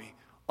 honor me,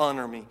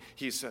 honor me,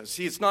 he says.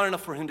 See, it's not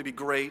enough for him to be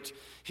great.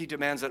 He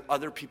demands that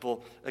other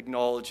people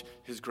acknowledge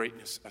his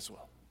greatness as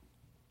well.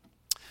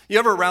 You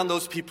ever around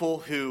those people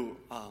who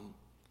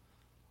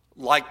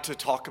like to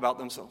talk about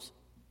themselves?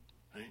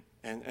 Right?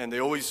 And they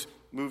always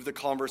move the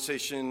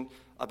conversation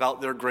about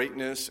their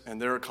greatness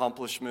and their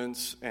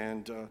accomplishments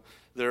and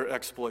their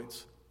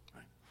exploits.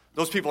 Right?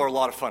 Those people are a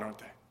lot of fun, aren't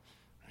they?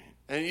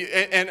 Right?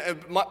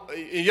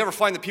 You ever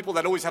find the people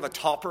that always have a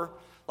topper?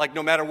 Like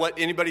no matter what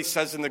anybody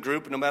says in the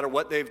group, no matter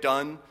what they've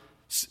done,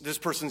 this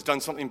person's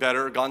done something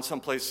better, gone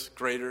someplace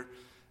greater,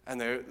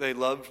 and they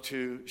love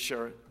to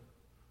share it.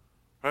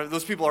 Right?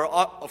 Those people are,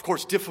 of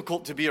course,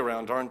 difficult to be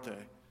around, aren't they?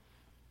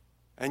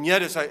 And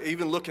yet, as I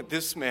even look at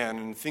this man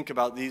and think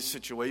about these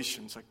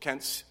situations, I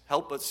can't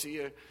help but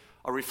see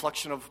a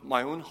reflection of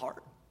my own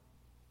heart.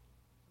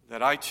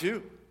 That I,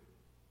 too,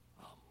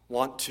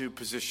 want to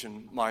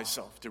position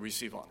myself to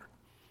receive honor.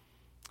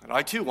 And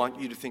I, too, want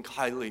you to think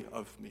highly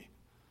of me.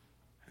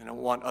 And I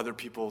want other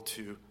people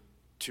to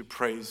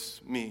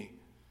praise me.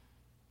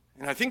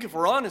 And I think if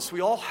we're honest,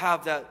 we all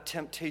have that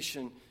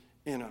temptation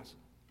in us,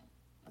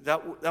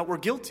 that we're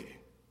guilty.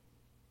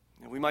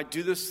 And we might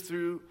do this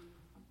through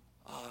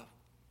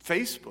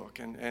Facebook,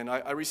 and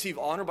I receive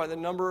honor by the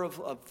number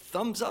of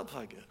thumbs up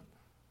I get.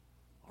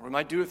 Or we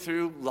might do it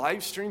through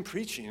live stream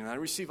preaching, and I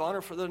receive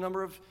honor for the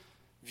number of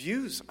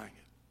views I get.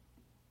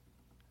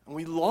 And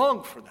we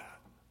long for that.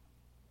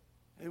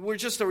 We're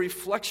just a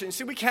reflection.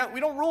 See, we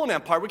don't rule an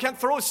empire. We can't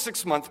throw a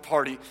 6-month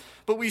party,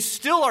 but we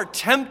still are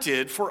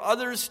tempted for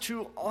others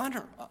to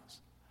honor us.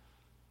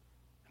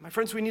 And my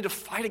friends, we need to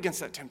fight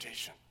against that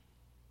temptation.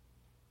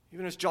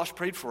 Even as Josh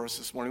prayed for us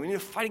this morning, we need to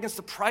fight against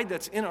the pride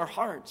that's in our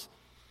hearts.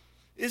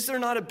 Is there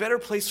not a better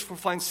place to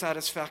find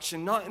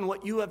satisfaction, not in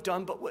what you have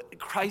done, but what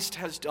Christ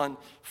has done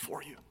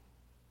for you?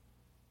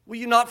 Will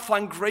you not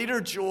find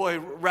greater joy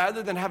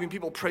rather than having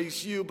people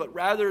praise you, but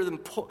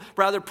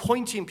rather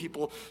pointing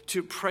people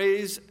to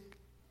praise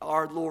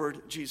our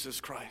Lord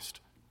Jesus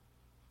Christ?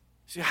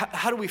 See,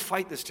 how do we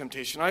fight this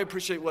temptation? I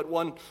appreciate what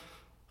one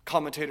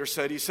commentator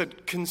said. He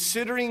said,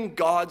 considering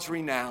God's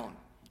renown,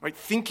 right?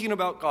 Thinking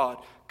about God,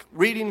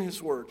 reading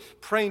his word,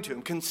 praying to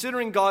him,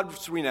 considering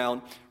God's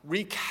renown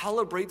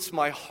recalibrates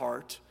my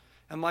heart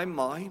and my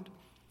mind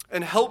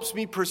and helps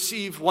me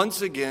perceive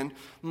once again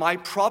my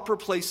proper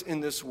place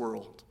in this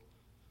world.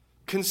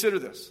 Consider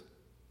this.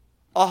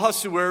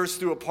 Ahasuerus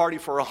threw a party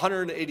for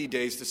 180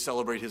 days to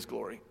celebrate his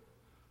glory.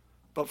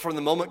 But from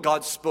the moment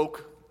God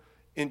spoke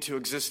into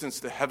existence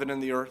the heaven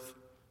and the earth,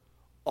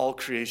 all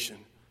creation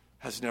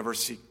has never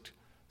ceased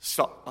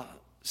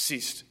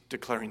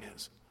declaring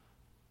his.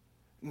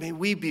 May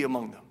we be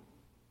among them.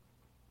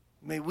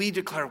 May we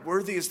declare,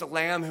 worthy is the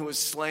Lamb who was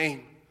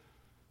slain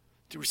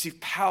to receive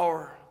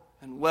power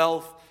and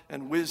wealth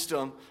and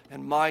wisdom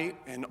and might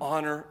and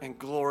honor and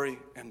glory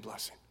and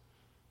blessing.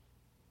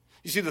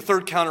 You see, the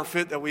third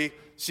counterfeit that we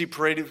see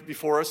paraded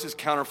before us is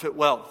counterfeit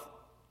wealth.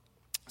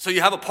 So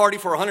you have a party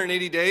for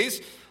 180 days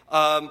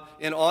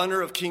in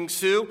honor of King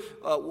Su.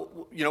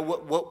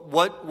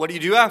 What do you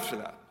do after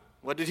that?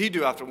 What did he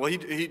do after? Well,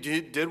 he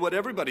did what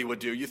everybody would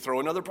do. You throw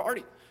another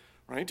party,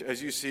 right?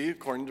 As you see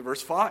according to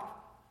verse 5.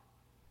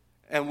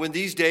 And when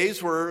these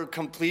days were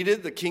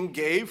completed, the king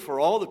gave for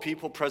all the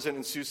people present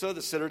in Susa,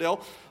 the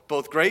citadel,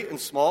 both great and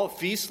small, a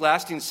feast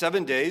lasting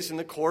 7 days in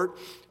the court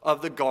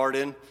of the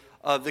garden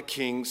of the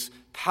king's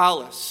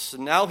palace.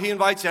 And now he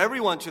invites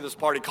everyone to this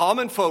party,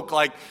 common folk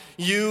like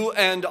you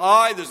and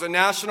I. There's a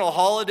national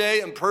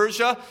holiday in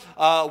Persia,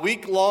 a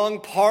week-long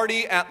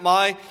party at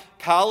my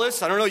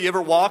palace. I don't know, you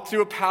ever walk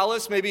through a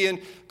palace,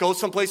 maybe go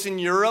someplace in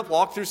Europe,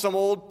 walk through some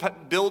old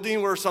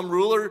building where some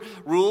ruler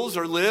rules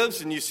or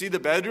lives, and you see the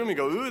bedroom, you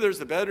go, ooh, there's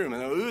the bedroom,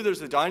 and ooh, there's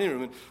the dining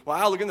room, and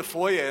wow, look in the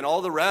foyer, and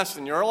all the rest,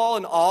 and you're all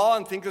in awe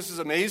and think this is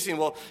amazing.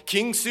 Well,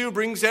 King Su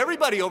brings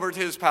everybody over to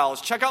his palace.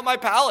 Check out my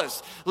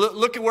palace.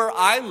 Look at where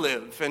I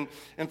live. And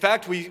in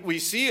fact, we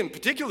see in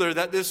particular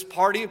that this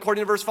party,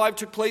 according to verse 5,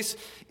 took place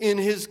in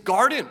his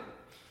garden.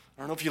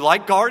 I don't know if you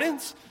like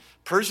gardens.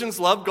 Persians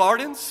love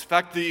gardens. In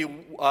fact, the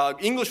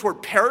English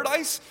word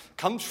paradise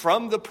comes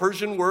from the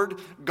Persian word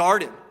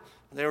garden.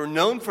 They were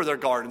known for their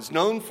gardens,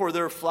 known for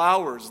their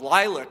flowers.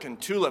 Lilac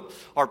and tulip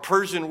are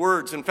Persian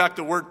words. In fact,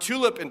 the word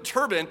tulip and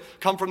turban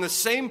come from the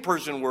same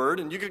Persian word.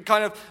 And you can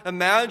kind of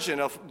imagine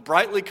a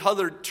brightly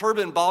colored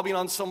turban bobbing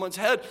on someone's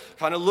head.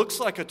 Kind of looks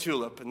like a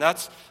tulip. And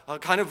that's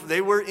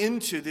they were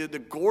into the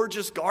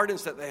gorgeous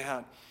gardens that they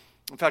had.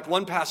 In fact,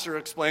 one pastor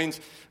explains,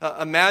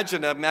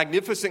 imagine a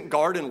magnificent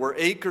garden where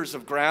acres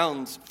of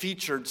grounds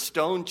featured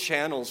stone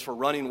channels for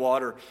running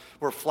water,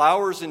 where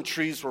flowers and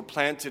trees were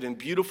planted in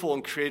beautiful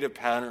and creative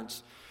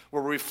patterns,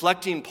 where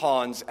reflecting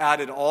ponds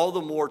added all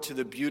the more to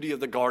the beauty of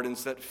the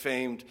gardens that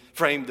framed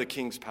the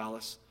king's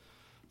palace.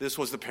 This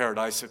was the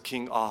paradise of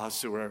King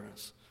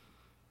Ahasuerus.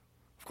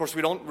 Of course,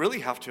 we don't really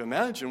have to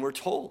imagine, we're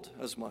told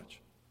as much.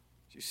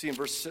 You see in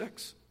verse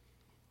 6.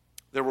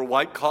 There were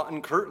white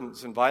cotton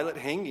curtains and violet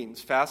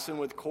hangings fastened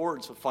with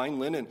cords of fine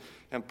linen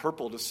and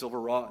purple to silver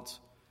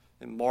rods,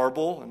 and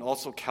marble, and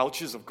also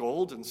couches of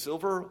gold and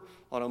silver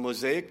on a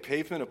mosaic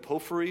pavement of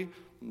porphyry,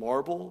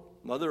 marble,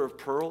 mother of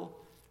pearl,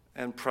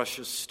 and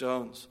precious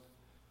stones.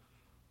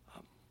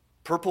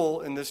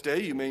 Purple in this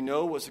day, you may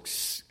know, was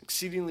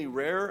exceedingly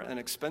rare and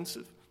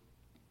expensive.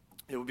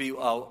 It would be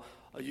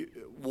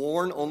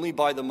worn only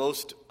by the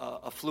most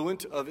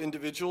affluent of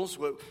individuals.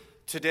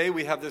 Today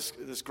we have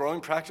this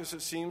growing practice,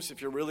 it seems.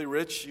 If you're really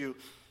rich, you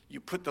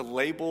put the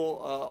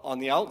label on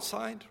the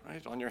outside,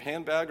 right, on your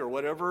handbag or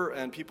whatever,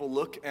 and people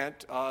look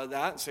at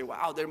that and say,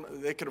 wow,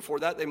 they could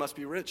afford that, they must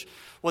be rich.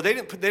 Well, they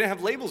didn't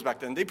have labels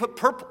back then. They put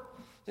purple.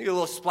 You get a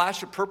little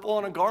splash of purple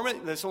on a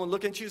garment, and someone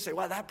look at you and say,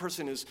 wow, that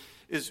person is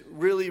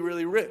really,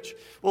 really rich.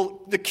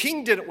 Well, the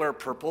king didn't wear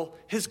purple.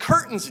 His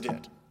curtains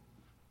did,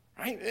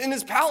 right, in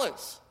his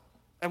palace.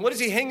 And what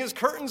does he hang his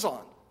curtains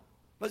on?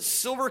 But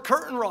silver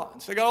curtain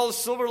rods. They got all the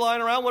silver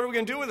lying around. What are we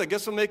going to do with it? I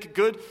guess we'll make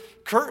good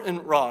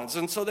curtain rods.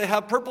 And so they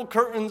have purple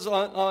curtains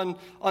on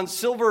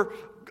silver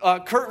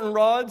curtain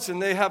rods,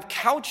 and they have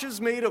couches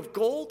made of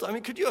gold. I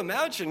mean, could you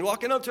imagine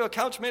walking up to a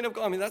couch made of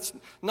gold? I mean, that's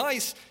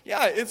nice.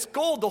 Yeah, it's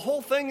gold. The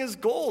whole thing is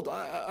gold.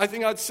 I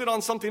think I'd sit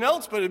on something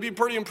else, but it'd be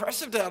pretty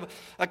impressive to have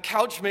a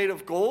couch made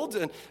of gold.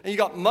 And you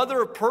got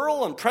mother of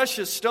pearl and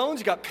precious stones.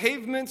 You got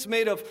pavements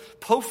made of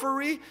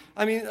porphyry.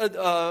 I mean,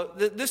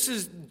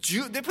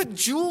 they put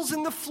jewels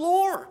in the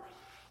floor.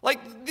 Like,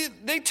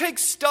 they take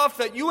stuff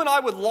that you and I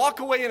would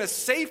lock away in a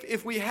safe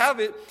if we have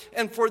it,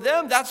 and for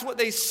them, that's what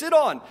they sit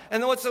on,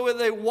 and that's what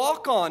they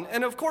walk on.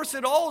 And of course,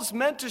 it all is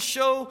meant to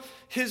show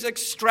his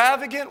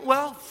extravagant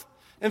wealth.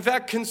 In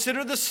fact,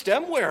 consider the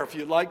stemware, if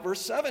you like,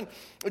 verse 7.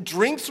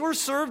 Drinks were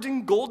served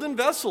in golden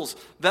vessels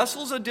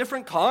a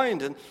different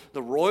kind, and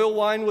the royal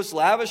wine was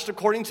lavished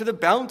according to the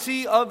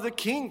bounty of the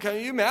king. Can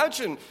you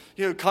imagine,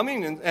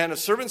 coming and a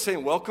servant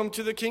saying, welcome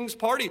to the king's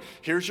party.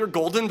 Here's your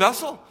golden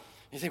vessel.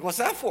 You think, what's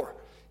that for?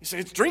 You say,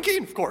 it's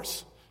drinking, of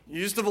course. You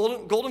use the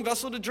golden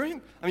vessel to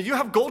drink. I mean, you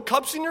have gold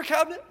cups in your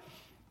cabinet?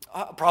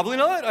 Probably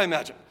not, I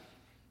imagine.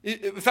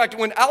 In fact,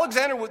 when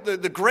Alexander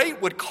the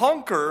Great would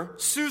conquer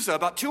Susa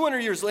about 200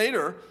 years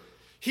later,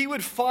 he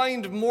would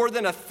find more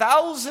than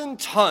 1,000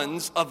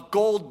 tons of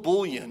gold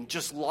bullion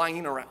just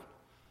lying around.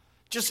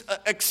 Just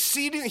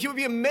exceeding, he would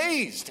be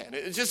amazed at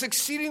it. It's just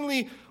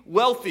exceedingly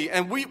wealthy.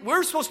 And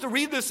we're supposed to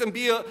read this and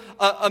be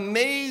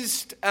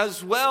amazed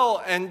as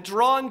well and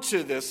drawn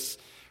to this.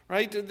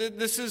 Right?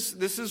 This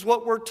is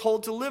what we're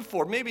told to live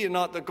for. Maybe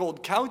not the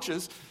gold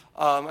couches,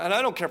 and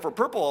I don't care for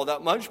purple all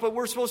that much, but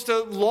we're supposed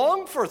to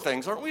long for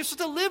things, aren't we? We're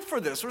supposed to live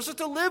for this. We're supposed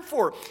to live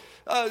for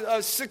a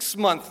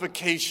 6-month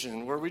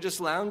vacation where we just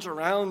lounge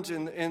around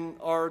in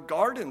our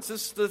gardens.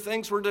 This is the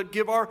things we're to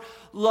give our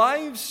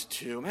lives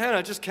to. Man,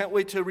 I just can't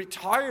wait to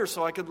retire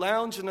so I could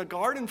lounge in a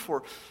garden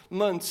for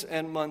months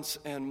and months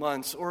and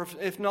months. Or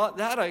if not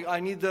that, I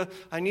need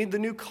the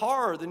new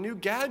car, or the new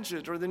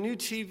gadget, or the new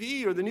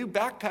TV, or the new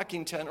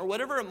backpacking tent, or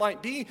whatever it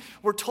might be.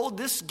 We're told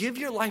this, give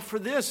your life for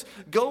this,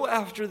 go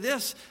after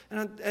this.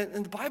 And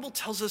the Bible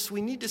tells us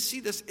we need to see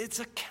this. It's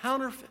a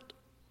counterfeit.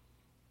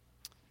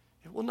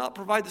 It will not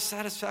provide the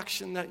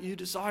satisfaction that you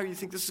desire. You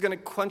think this is going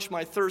to quench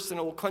my thirst, and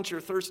it will quench your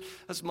thirst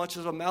as much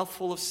as a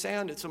mouthful of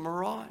sand. It's a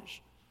mirage.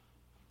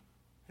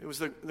 It was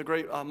the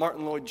great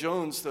Martin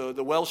Lloyd-Jones,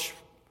 the Welsh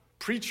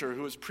preacher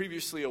who was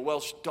previously a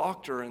Welsh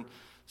doctor and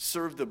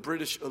served the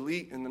British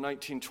elite in the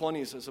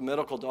 1920s as a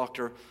medical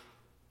doctor,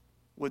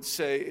 would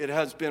say, it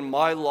has been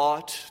my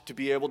lot to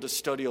be able to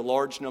study a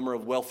large number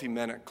of wealthy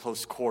men at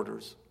close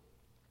quarters.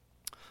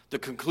 The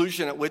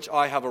conclusion at which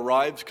I have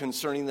arrived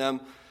concerning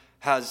them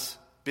has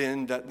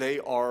been that they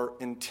are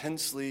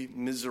intensely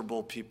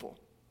miserable people,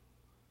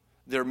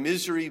 their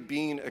misery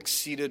being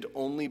exceeded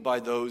only by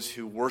those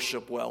who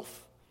worship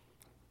wealth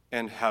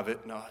and have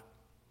it not.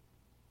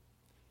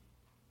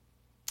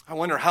 I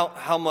wonder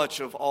how much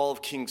of all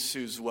of King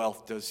Su's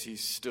wealth does he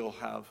still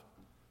have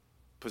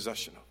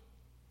possession of?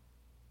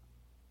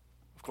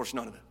 Of course,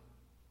 none of it.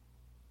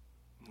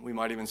 We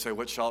might even say,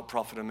 what shall it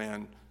profit a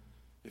man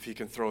if he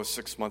can throw a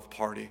 6-month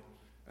party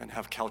and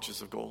have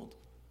couches of gold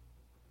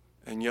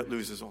and yet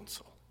lose his own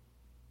soul?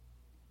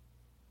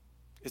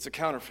 It's a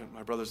counterfeit,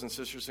 my brothers and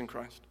sisters in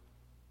Christ.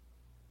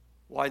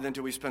 Why then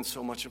do we spend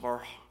so much of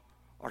our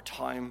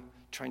time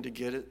trying to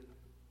get it?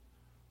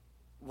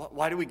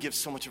 Why do we give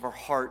so much of our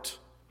heart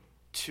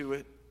to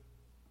it?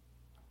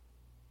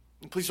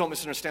 And please don't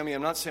misunderstand me.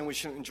 I'm not saying we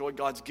shouldn't enjoy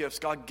God's gifts.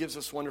 God gives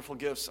us wonderful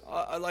gifts.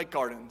 I like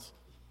gardens.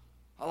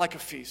 I like a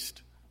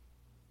feast.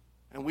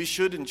 And we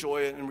should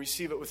enjoy it and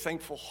receive it with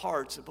thankful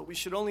hearts. But we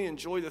should only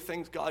enjoy the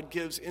things God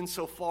gives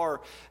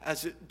insofar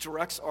as it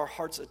directs our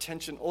heart's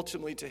attention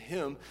ultimately to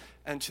Him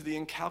and to the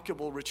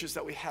incalculable riches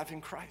that we have in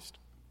Christ.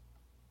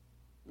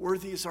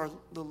 Worthy is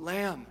the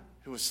Lamb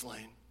who was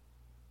slain,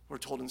 we're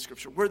told in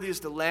Scripture. Worthy is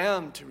the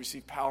Lamb to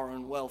receive power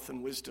and wealth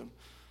and wisdom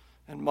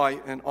and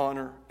might and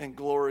honor and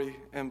glory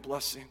and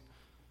blessing.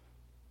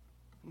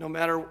 No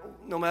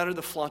matter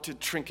the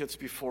flaunted trinkets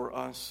before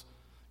us,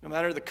 no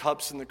matter the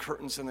cups and the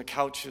curtains and the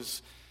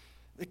couches,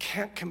 they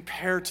can't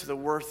compare to the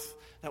worth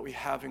that we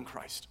have in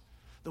Christ,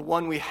 the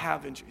one we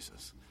have in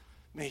Jesus.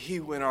 May He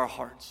win our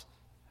hearts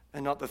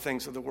and not the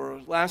things of the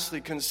world.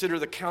 Lastly, consider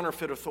the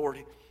counterfeit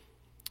authority.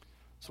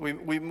 So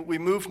we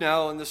move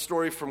now in this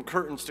story from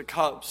curtains to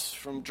cups,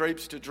 from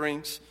drapes to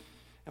drinks,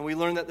 and we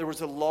learn that there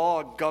was a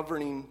law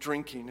governing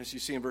drinking, as you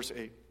see in verse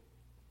 8.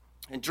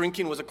 And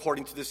drinking was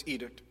according to this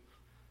edict.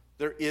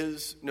 There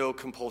is no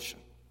compulsion.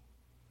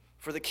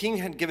 For the king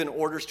had given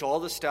orders to all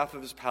the staff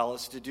of his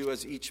palace to do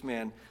as each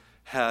man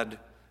had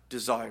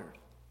desired.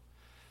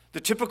 The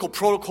typical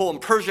protocol in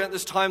Persia at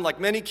this time, like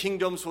many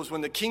kingdoms, was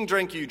when the king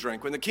drank, you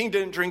drank. When the king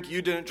didn't drink,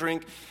 you didn't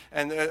drink.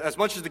 And as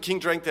much as the king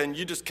drank, then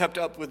you just kept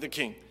up with the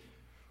king.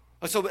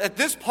 So at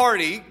this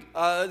party,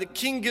 the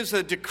king gives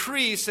a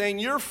decree saying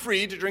you're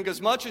free to drink as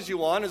much as you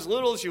want, as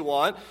little as you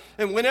want,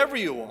 and whenever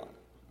you want.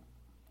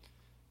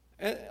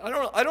 And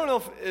I don't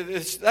know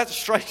if that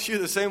strikes you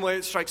the same way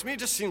it strikes me. It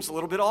just seems a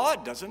little bit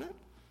odd, doesn't it?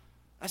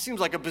 That seems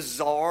like a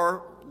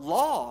bizarre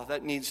law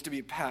that needs to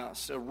be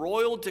passed, a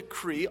royal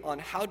decree on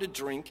how to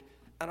drink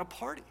at a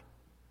party.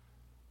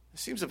 It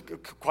seems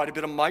quite a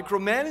bit of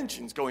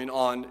micromanaging going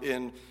on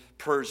in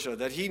Persia,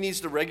 that he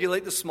needs to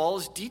regulate the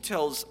smallest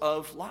details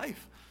of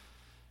life.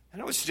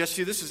 And I would suggest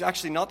to you this is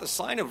actually not the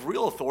sign of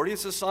real authority.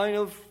 It's a sign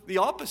of the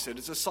opposite.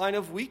 It's a sign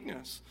of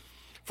weakness.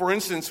 For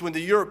instance, when the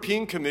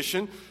European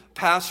Commission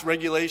passed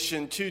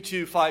Regulation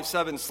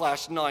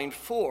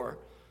 2257/94,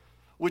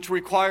 which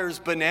requires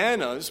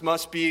bananas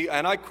must be,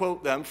 and I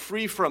quote them,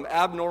 free from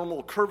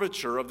abnormal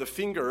curvature of the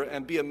finger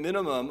and be a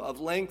minimum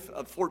of length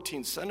of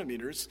 14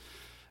 centimeters,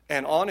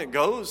 and on it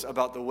goes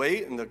about the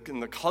weight and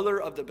the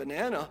color of the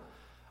banana.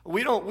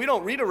 We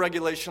don't read a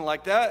regulation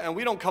like that, and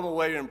we don't come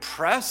away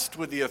impressed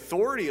with the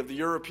authority of the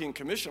European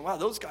Commission. Wow,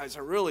 those guys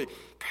are really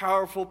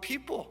powerful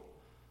people.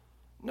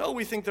 No,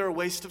 we think they're a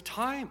waste of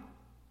time.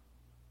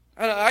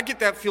 And I get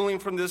that feeling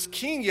from this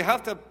king. You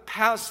have to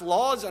pass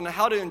laws on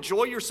how to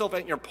enjoy yourself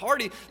at your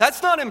party.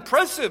 That's not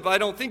impressive. I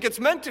don't think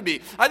it's meant to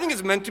be. I think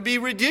it's meant to be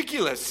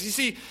ridiculous. You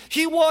see,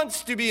 he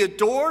wants to be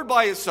adored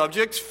by his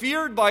subjects,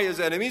 feared by his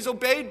enemies,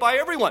 obeyed by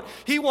everyone.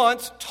 He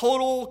wants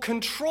total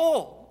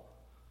control.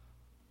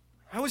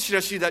 I would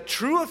suggest to you that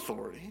true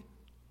authority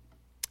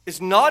is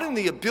not in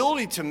the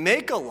ability to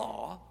make a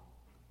law,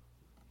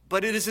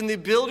 but it is in the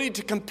ability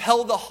to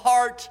compel the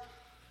heart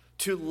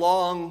to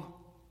long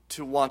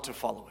to want to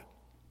follow it.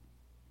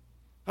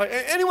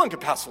 Anyone can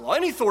pass a law.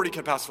 Any authority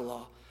can pass a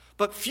law.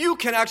 But few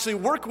can actually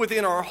work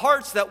within our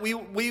hearts that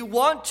we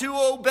want to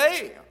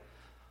obey.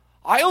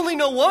 I only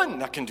know one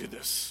that can do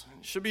this.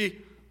 It should be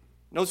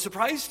no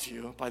surprise to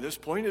you by this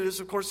point. It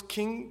is, of course,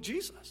 King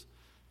Jesus.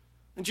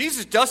 And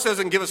Jesus just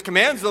doesn't give us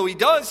commands, though he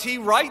does. He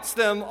writes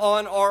them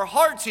on our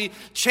hearts. He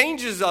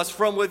changes us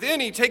from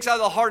within. He takes out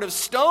the heart of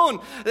stone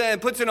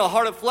and puts in a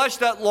heart of flesh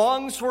that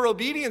longs for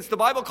obedience. The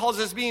Bible calls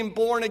this being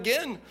born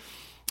again.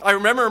 I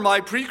remember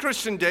my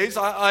pre-Christian days,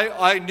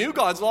 I knew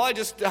God's law. I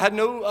just had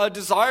no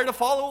desire to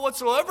follow it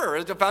whatsoever.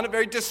 I found it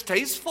very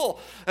distasteful,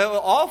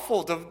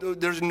 awful.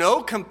 There's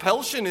no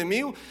compulsion in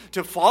me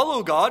to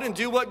follow God and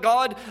do what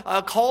God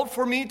called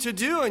for me to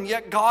do. And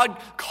yet God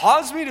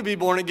caused me to be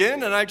born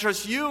again, and I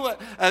trust you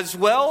as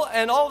well.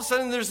 And all of a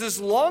sudden there's this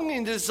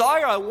longing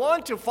desire. I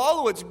want to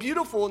follow. It's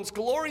beautiful and it's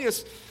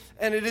glorious.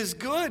 and it is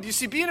good. You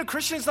see, being a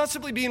Christian is not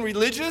simply being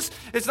religious.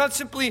 It's not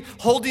simply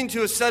holding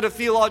to a set of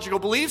theological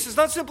beliefs. It's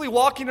not simply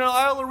walking an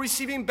aisle or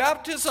receiving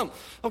baptism.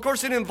 Of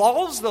course, it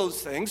involves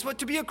those things, but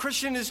to be a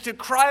Christian is to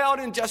cry out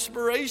in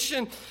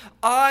desperation,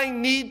 I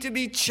need to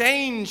be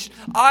changed.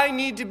 I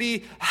need to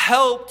be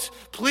helped.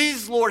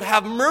 Please, Lord,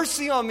 have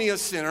mercy on me, a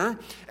sinner,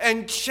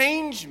 and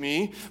change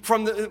me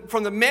from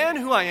the man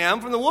who I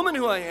am, from the woman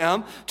who I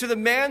am, to the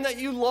man that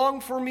you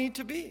long for me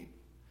to be.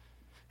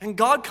 And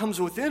God comes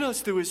within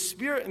us through his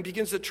Spirit and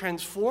begins to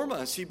transform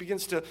us. He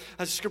begins to,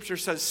 as Scripture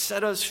says,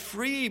 set us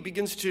free,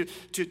 begins to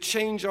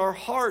change our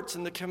hearts.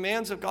 And the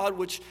commands of God,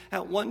 which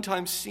at one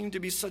time seemed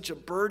to be such a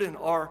burden,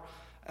 are,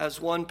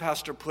 as one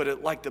pastor put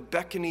it, like the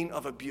beckoning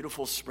of a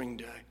beautiful spring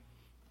day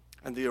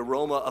and the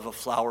aroma of a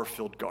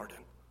flower-filled garden.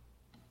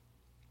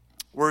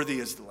 Worthy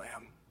is the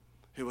Lamb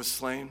who was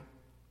slain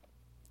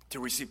to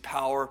receive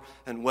power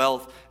and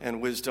wealth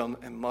and wisdom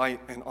and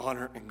might and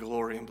honor and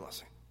glory and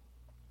blessing.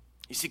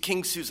 You see,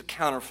 King Sue's a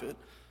counterfeit.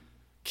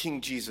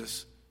 King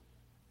Jesus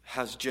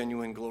has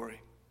genuine glory.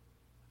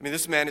 I mean,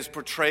 this man is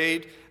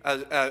portrayed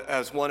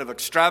as one of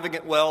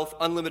extravagant wealth,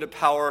 unlimited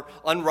power,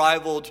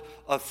 unrivaled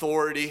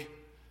authority.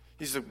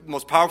 He's the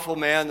most powerful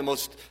man, the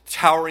most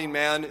towering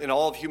man in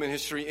all of human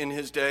history in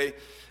his day.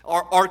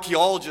 Our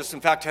archaeologists, in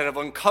fact, have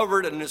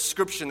uncovered an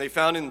inscription they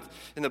found in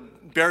the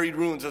buried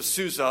ruins of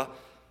Susa,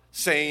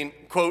 saying,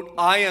 quote,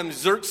 I am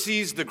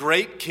Xerxes the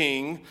great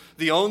king,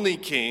 the only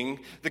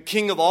king, the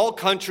king of all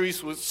countries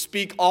who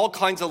speak all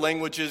kinds of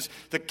languages,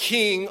 the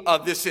king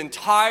of this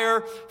entire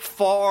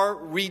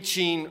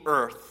far-reaching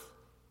earth.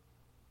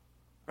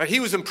 Right? He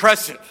was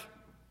impressive.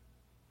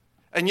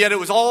 And yet it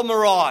was all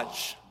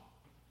mirage.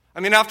 I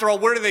mean, after all,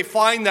 where do they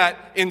find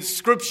that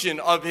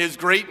inscription of his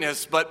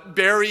greatness but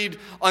buried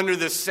under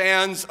the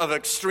sands of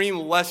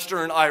extreme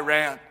western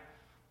Iran?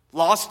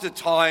 Lost to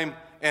time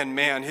and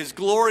man. His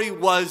glory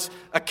was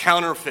a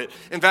counterfeit.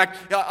 In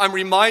fact, I'm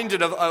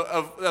reminded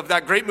of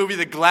that great movie,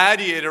 The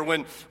Gladiator,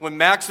 when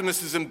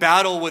Maximus is in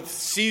battle with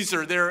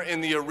Caesar there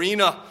in the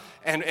arena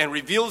and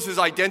reveals his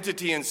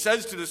identity and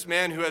says to this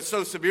man who has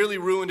so severely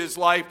ruined his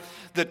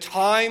life, the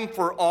time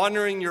for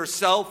honoring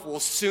yourself will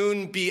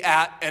soon be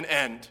at an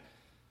end.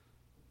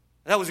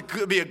 That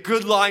would be a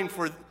good line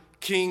for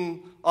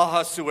King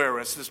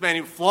Ahasuerus. This man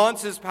who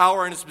flaunts his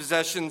power and his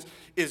possessions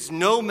is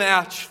no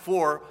match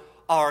for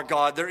our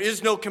God. There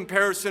is no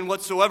comparison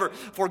whatsoever.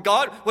 For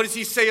God, what does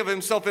he say of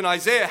himself in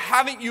Isaiah?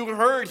 Haven't you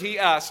heard, he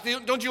asked.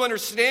 Don't you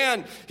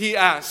understand, he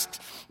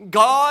asked.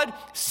 God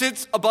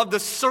sits above the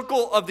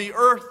circle of the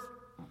earth.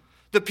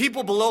 The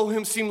people below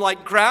him seem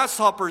like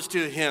grasshoppers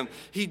to him.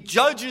 He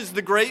judges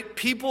the great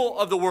people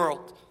of the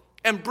world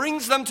and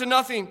brings them to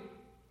nothing.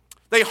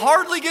 They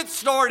hardly get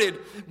started,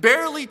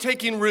 barely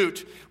taking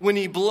root, when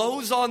he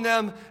blows on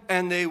them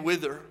and they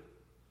wither.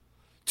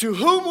 To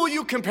whom will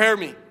you compare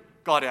me?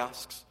 God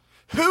asks.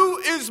 Who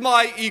is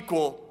my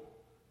equal?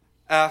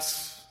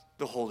 Asks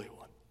the Holy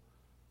One.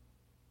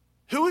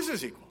 Who is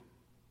his equal?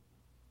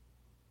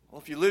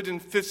 Well, if you lived in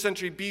 5th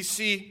century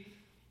BC,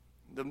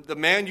 the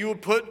man you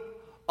would put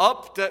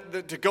up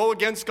to go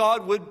against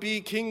God would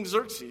be King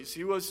Xerxes.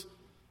 He was,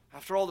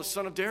 after all, the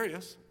son of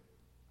Darius.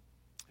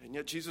 And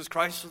yet Jesus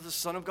Christ was the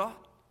Son of God.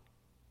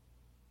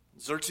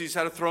 Xerxes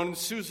had a throne in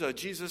Susa.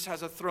 Jesus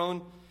has a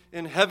throne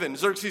in heaven.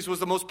 Xerxes was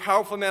the most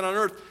powerful man on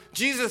earth.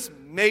 Jesus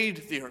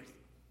made the earth.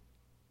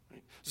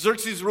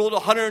 Xerxes ruled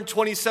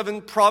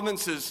 127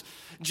 provinces.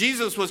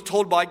 Jesus was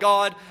told by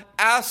God,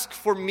 ask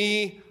of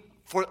me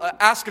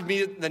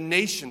the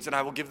nations, and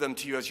I will give them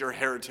to you as your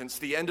inheritance,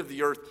 the end of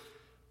the earth,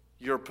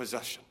 your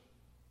possession.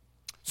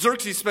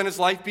 Xerxes spent his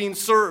life being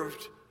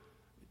served.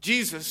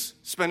 Jesus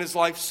spent his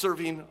life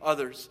serving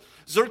others.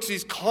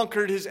 Xerxes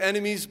conquered his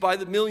enemies by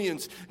the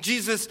millions.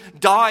 Jesus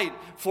died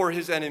for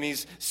his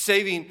enemies,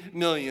 saving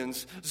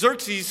millions.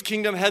 Xerxes'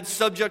 kingdom had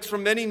subjects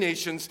from many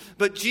nations,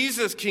 but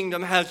Jesus'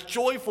 kingdom has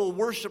joyful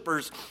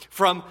worshipers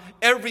from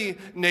every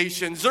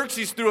nation.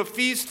 Xerxes threw a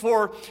feast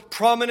for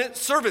prominent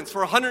servants for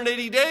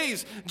 180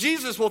 days.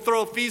 Jesus will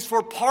throw a feast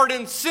for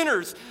pardoned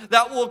sinners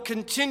that will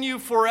continue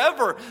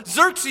forever.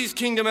 Xerxes'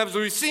 kingdom, as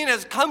we've seen,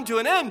 has come to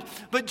an end,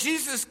 but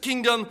Jesus'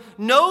 kingdom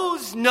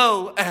knows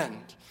no end.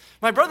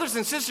 My brothers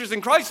and sisters in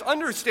Christ,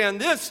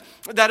 understand this,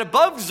 that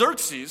above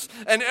Xerxes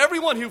and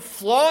everyone who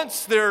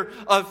flaunts their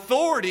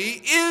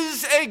authority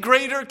is a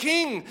greater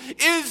king,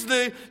 is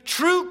the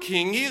true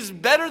king. He is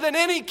better than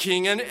any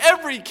king and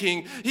every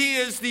king. He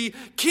is the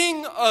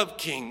King of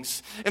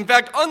kings. In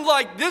fact,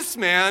 unlike this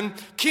man,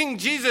 King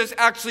Jesus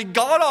actually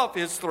got off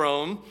his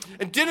throne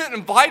and didn't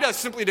invite us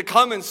simply to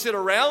come and sit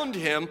around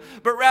him,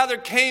 but rather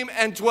came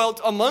and dwelt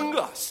among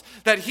us.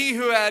 That he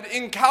who had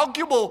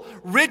incalculable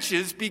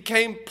riches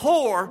became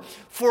poor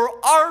for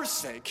our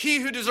sake. He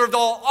who deserved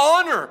all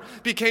honor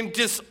became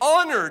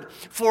dishonored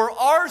for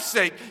our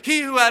sake.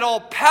 He who had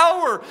all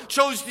power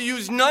chose to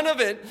use none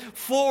of it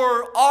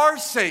for our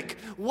sake.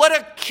 What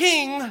a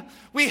king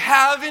we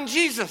have in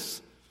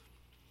Jesus.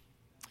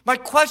 My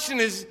question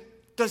is,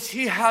 does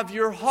he have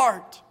your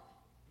heart?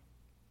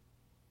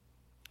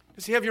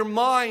 Does he have your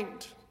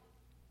mind?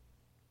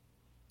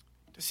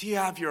 Does he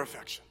have your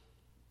affection?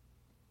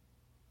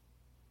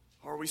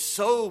 Or are we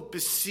so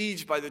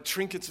besieged by the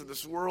trinkets of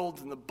this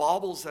world and the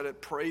baubles that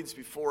it parades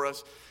before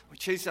us? We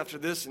chase after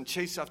this and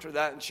chase after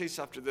that and chase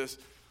after this.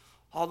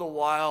 All the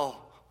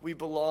while, we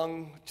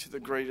belong to the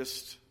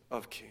greatest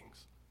of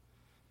kings.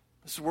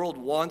 This world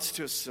wants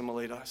to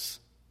assimilate us.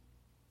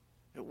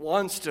 It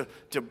wants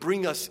to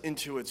bring us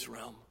into its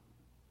realm.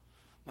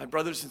 My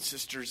brothers and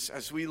sisters,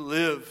 as we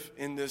live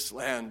in this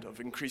land of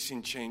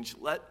increasing change,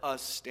 let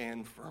us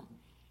stand firm.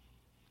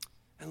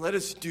 And let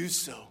us do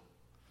so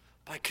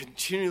by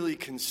continually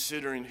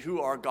considering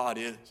who our God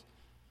is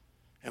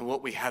and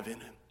what we have in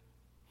him,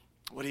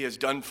 what he has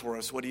done for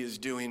us, what he is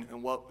doing,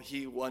 and what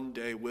he one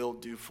day will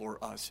do for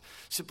us.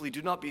 Simply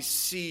do not be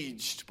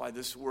besieged by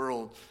this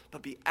world,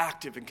 but be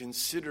active in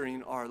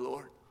considering our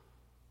Lord.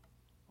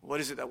 What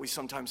is it that we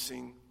sometimes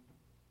sing?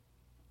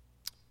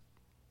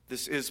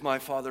 This is my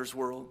Father's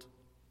world.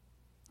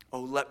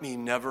 Oh, let me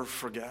never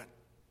forget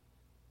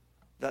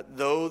that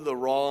though the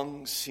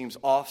wrong seems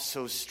oft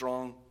so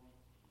strong,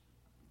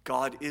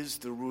 God is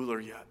the ruler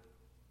yet.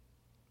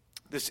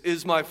 This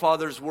is my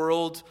Father's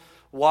world.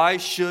 Why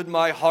should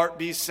my heart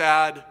be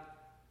sad?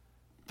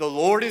 The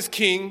Lord is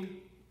King.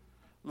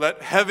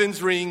 Let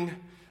heavens ring.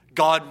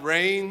 God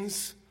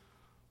reigns.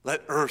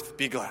 Let earth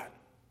be glad.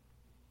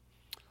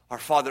 Our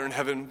Father in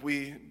heaven,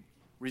 we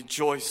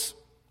rejoice,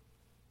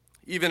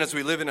 even as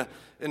we live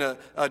in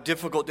a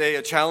difficult day,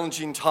 a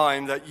challenging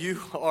time, that you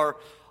are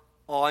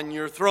on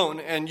your throne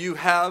and you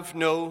have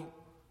no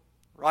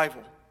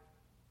rival.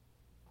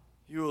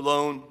 You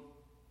alone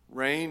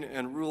reign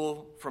and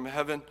rule from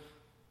heaven.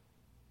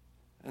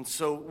 And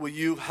so will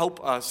you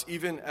help us,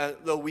 even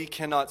though we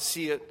cannot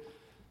see it,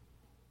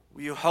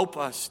 will you help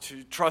us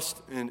to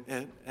trust in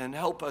it and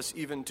help us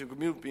even to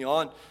move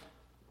beyond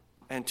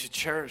and to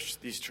cherish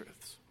these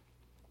truths?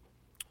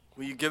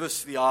 Will you give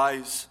us the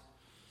eyes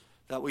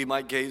that we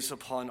might gaze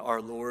upon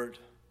our Lord,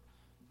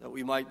 that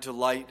we might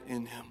delight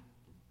in him?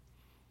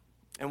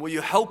 And will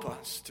you help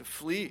us to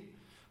flee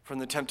from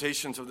the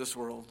temptations of this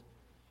world,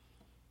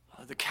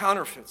 the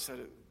counterfeits that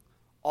it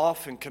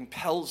often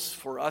compels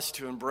for us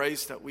to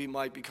embrace, that we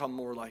might become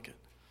more like it,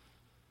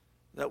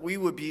 that we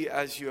would be,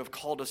 as you have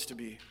called us to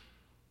be,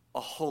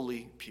 a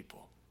holy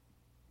people,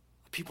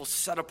 a people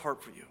set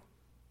apart for you,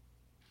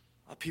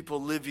 a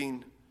people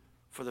living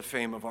for the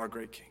fame of our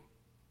great King.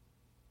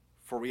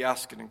 For we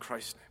ask it in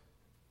Christ's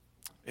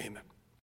name. Amen.